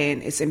they're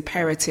saying. It's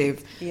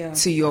imperative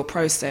to your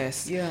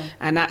process. Yeah.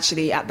 And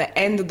actually, at the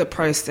end of the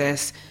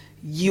process,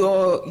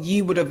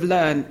 you would have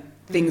learned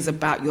things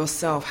about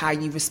yourself, how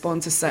you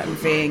respond to certain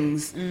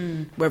things,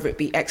 whether it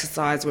be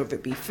exercise, whether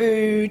it be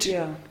food.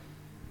 Yeah.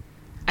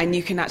 And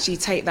you can actually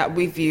take that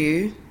with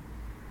you.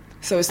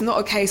 So it's not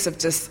a case of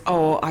just,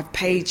 oh, I've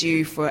paid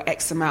you for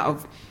X amount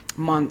of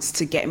months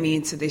to get me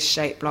into this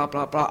shape, blah,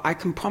 blah, blah. I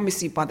can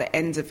promise you by the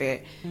end of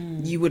it,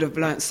 you would have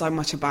learned so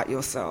much about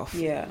yourself.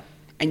 Yeah.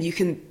 And you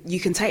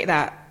can take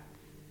that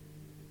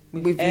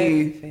with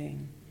everything.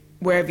 You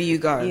wherever you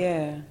go.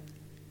 Yeah.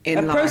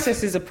 In life.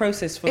 Process is a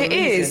process for a reason.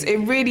 It is. It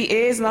really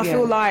is. And I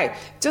feel like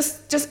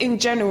just in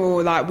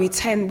general, like we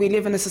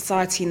live in a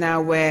society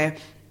now where,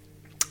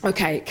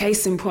 okay,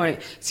 case in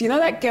point. So you know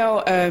that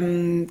girl,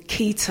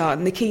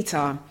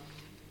 Nikita?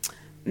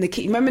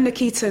 Remember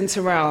Nikita and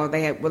Terrell?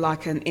 They were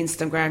like an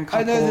Instagram couple.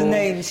 I know the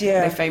names,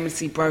 yeah. They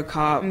famously broke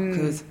up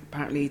because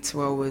apparently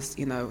Terrell was,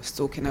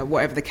 stalking her,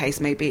 whatever the case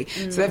may be.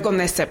 So they've gone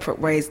their separate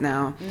ways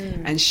now.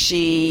 And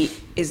she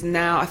is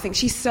now, I think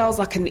she sells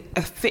like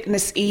a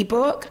fitness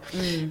ebook.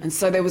 And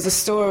so there was a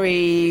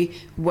story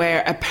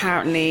where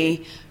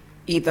apparently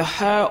either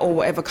her or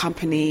whatever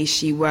company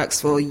she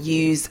works for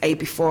used a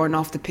before and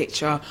after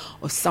picture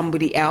of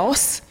somebody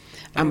else.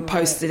 And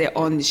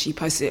she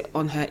posted it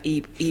on her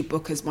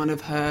ebook as one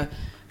of her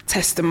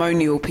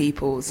testimonial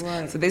peoples.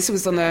 Right. So this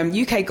was on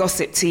UK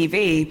Gossip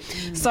TV.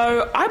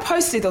 So I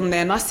posted on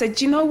there and I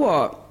said, you know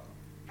what?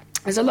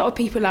 There's a lot of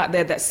people out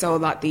there that sell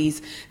like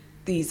these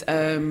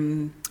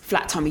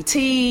flat tummy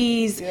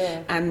teas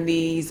and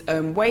these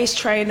waist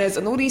trainers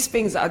and all these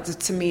things that are,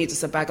 to me,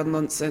 just a bag of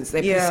nonsense.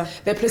 They're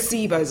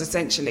placebos,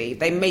 essentially.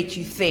 They make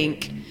you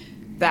think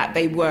that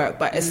they work,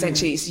 but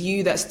essentially it's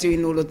you that's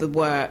doing all of the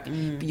work,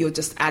 but you're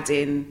just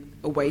adding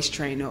a waist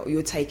trainer or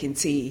you're taking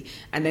tea,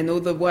 and then all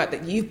the work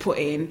that you put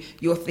in,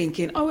 you're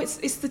thinking, oh, it's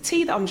the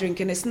tea that I'm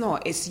drinking. It's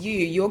not. It's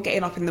you're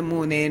getting up in the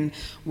morning,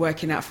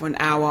 working out for an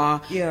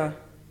hour,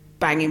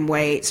 banging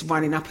weights,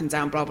 running up and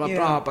down, blah blah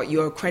blah, but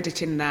you're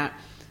accrediting that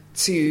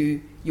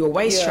to your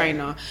waist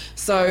trainer.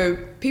 So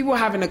people were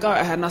having a go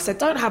at her, and I said,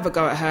 don't have a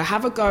go at her,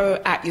 have a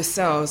go at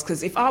yourselves,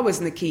 because if I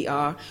was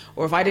Nikita,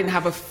 or if I didn't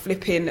have a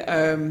flipping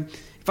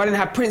if I didn't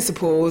have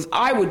principles,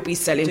 I would be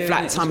selling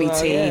flat tummy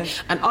tea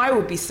and I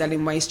would be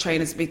selling waist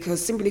trainers,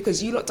 simply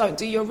because you lot don't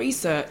do your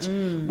research.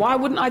 Why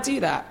wouldn't I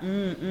do that?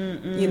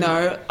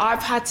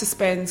 I've had to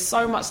spend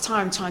so much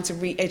time trying to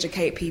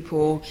re-educate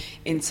people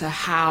into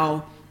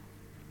how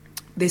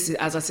this is,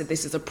 as I said,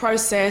 this is a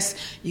process.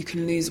 You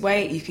can lose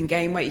weight, you can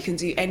gain weight, you can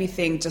do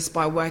anything just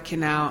by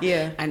working out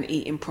and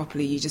eating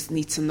properly. You just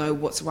need to know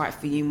what's right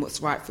for you and what's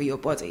right for your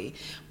body.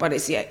 But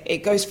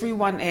it goes through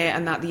one ear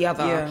and out the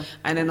other. Yeah.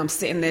 And then I'm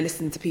sitting there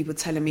listening to people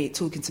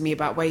talking to me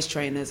about waist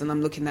trainers, and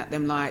I'm looking at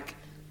them like,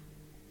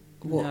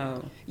 what?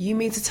 No. You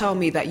mean to tell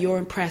me that you're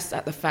impressed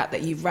at the fact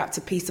that you've wrapped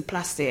a piece of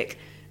plastic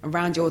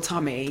around your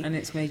tummy and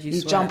it's made you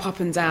sweat. Jump up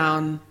and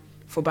down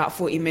for about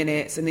 40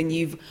 minutes, and then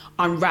you've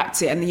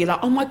unwrapped it, and then you're like,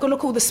 oh my God,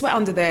 look all the sweat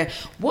under there.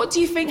 What do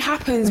you think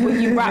happens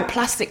when you wrap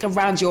plastic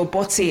around your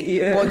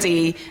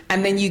body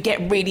and then you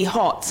get really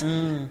hot?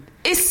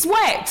 It's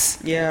sweat.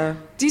 Yeah.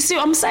 Do you see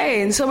what I'm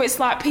saying? So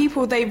it's like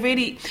people, I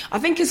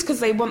think it's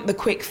because they want the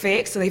quick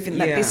fix, so they think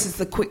that this is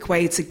the quick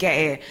way to get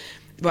it.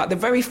 But the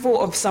very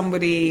thought of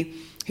somebody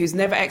who's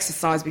never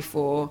exercised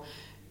before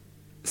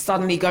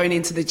suddenly going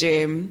into the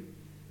gym,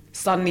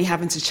 suddenly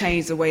having to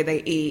change the way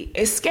they eat,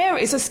 it's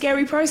scary. It's a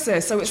scary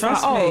process. So it's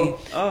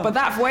but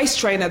that waist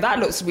trainer, that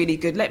looks really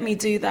good, let me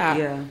do that.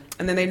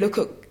 And then they look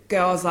at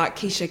girls like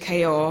Keisha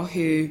Kaur,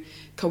 who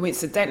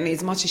coincidentally,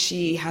 as much as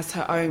she has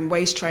her own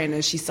waist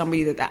trainer, she's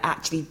somebody that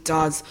actually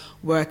does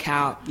work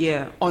out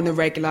on a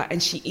regular,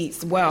 and she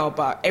eats well.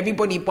 But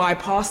everybody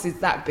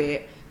bypasses that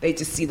bit. They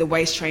just see the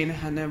waist trainer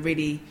and a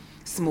really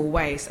small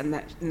waist, and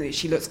that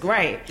she looks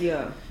great.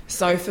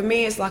 So for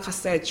me, it's like I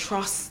said,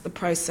 trust the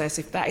process.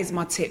 If that is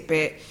my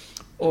tidbit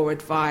or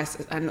advice,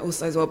 and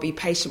also as well, be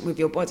patient with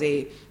your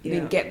body. You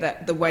didn't get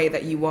that the way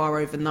that you are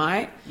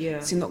overnight, so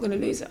you're not going to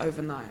lose it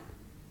overnight.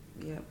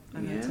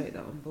 I'm going to take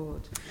that on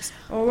board.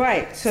 All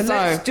right, so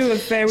let's do a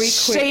very quick...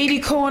 Shady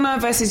Corner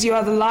versus You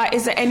Are the Light.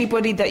 Is there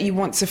anybody that you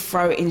want to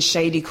throw in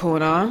Shady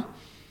Corner?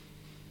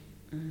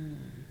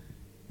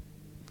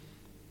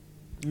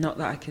 Not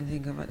that I can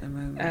think of at the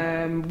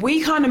moment.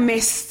 We kind of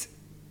missed...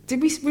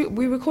 Did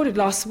we recorded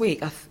last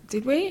week?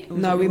 Did we?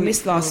 No, we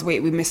missed last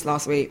week.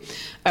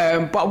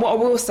 But what I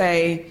will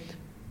say,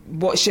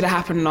 what should have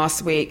happened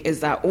last week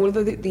is that all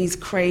of these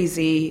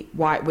crazy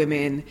white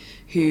women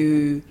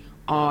who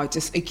are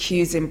just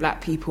accusing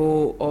black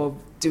people of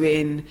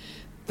doing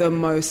the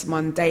most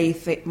mundane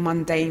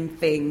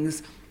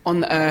things on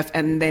the earth,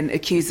 and then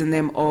accusing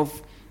them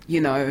of,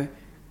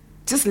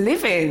 just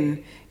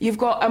living. You've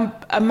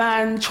got a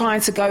man trying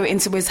to go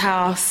into his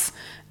house,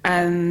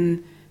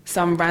 and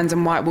some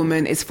random white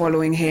woman is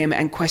following him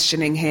and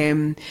questioning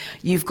him.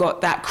 You've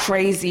got that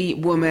crazy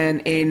woman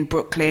in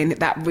Brooklyn,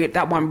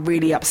 that one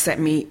really upset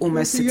me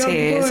almost to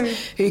tears,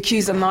 who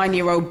accused a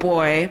 9-year-old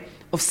boy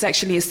of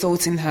sexually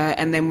assaulting her,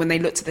 and then when they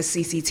looked at the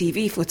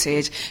CCTV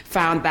footage,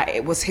 found that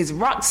it was his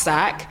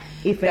rucksack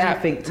if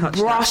anything touched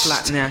brushed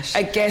that flat nash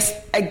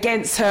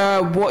against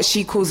her what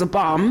she calls a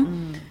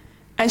bum.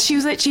 And she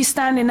was literally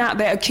standing out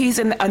there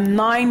accusing a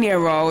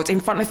 9-year-old in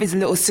front of his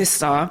little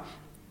sister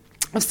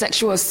of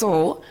sexual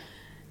assault.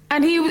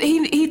 And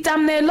he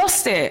damn near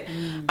lost it.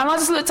 And I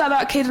just looked at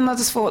that kid and I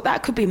just thought,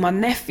 that could be my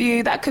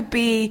nephew, that could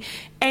be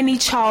any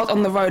child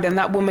on the road. And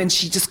that woman,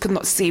 she just could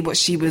not see what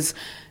she was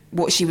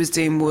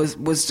doing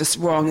was just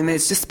wrong. And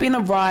there's just been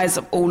a rise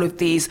of all of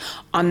these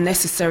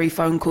unnecessary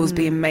phone calls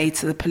being made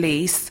to the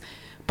police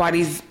by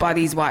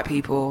these white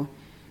people,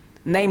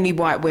 namely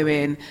white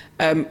women.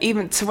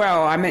 Even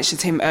Terrell, I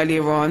mentioned him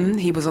earlier on.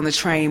 He was on the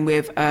train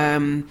with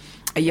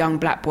a young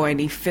black boy, and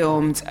he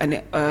filmed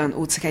an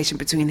altercation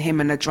between him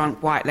and a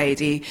drunk white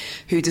lady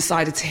who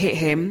decided to hit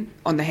him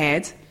on the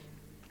head.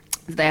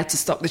 They had to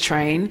stop the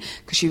train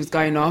because she was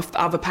going off.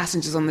 The other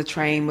passengers on the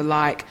train were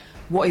like,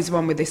 what is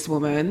wrong with this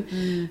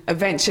woman?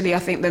 Eventually, I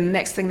think the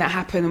next thing that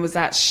happened was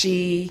that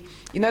she,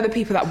 the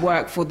people that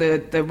work for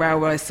the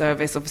railway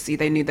service, obviously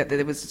they knew that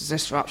there was a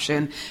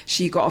disruption.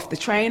 She got off the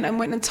train and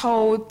went and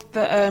told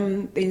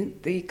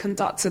the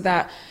conductor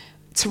that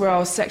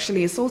Terrell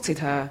sexually assaulted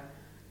her.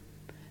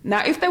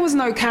 Now, if there was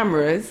no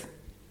cameras,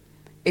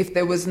 if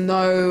there was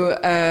no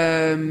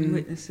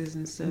witnesses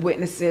and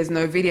stuff,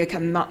 no video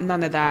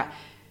none of that,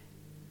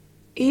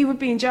 he would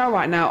be in jail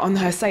right now on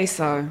her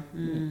say-so.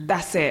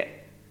 That's it.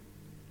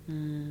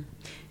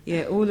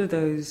 Yeah, all of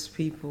those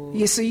people.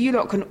 Yeah, so you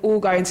lot can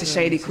all go into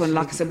Shady Corner.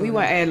 Like I said, we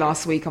weren't here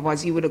last week,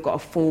 otherwise you would have got a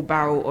full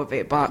barrel of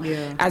it. But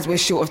as we're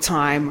short of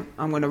time,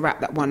 I'm going to wrap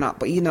that one up.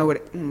 But you know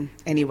what?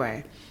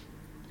 Anyway.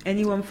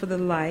 Anyone for the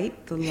light?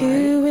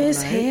 Who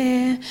is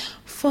here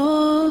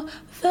for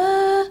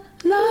the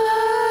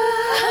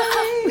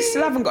light? We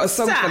still haven't got a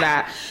song for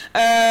that.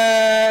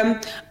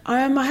 I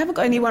haven't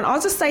got anyone.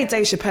 I'll just say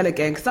Dave Chapelle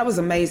again, because that was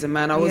amazing,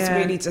 man. I was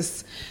really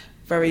just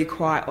very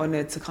quite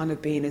honoured to kind of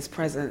be in his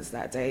presence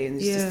that day, and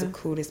he's just the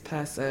coolest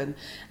person.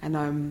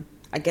 And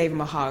I gave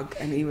him a hug,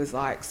 and he was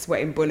like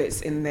sweating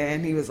bullets in there,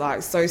 and he was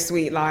like so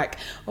sweet, like,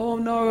 oh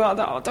no, I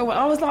don't.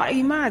 I was like, are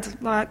you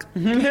mad? Like,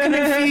 you can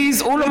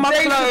infuse all of my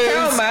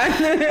clothes,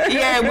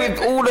 man.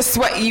 with all the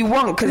sweat you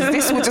want, because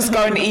this will just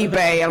go on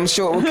eBay. I'm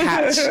sure it will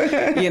catch,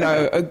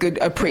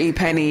 a pretty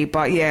penny.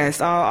 But yes,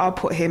 I'll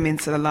put him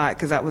into the light,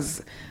 because that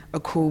was a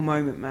cool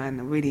moment,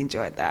 man. I really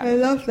enjoyed that. I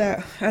love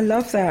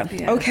that.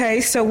 Yeah. Okay,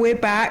 so we're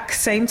back,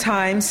 same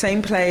time,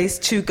 same place,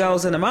 2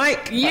 girls and a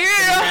mic. Yeah.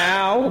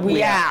 Now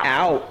we are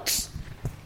out.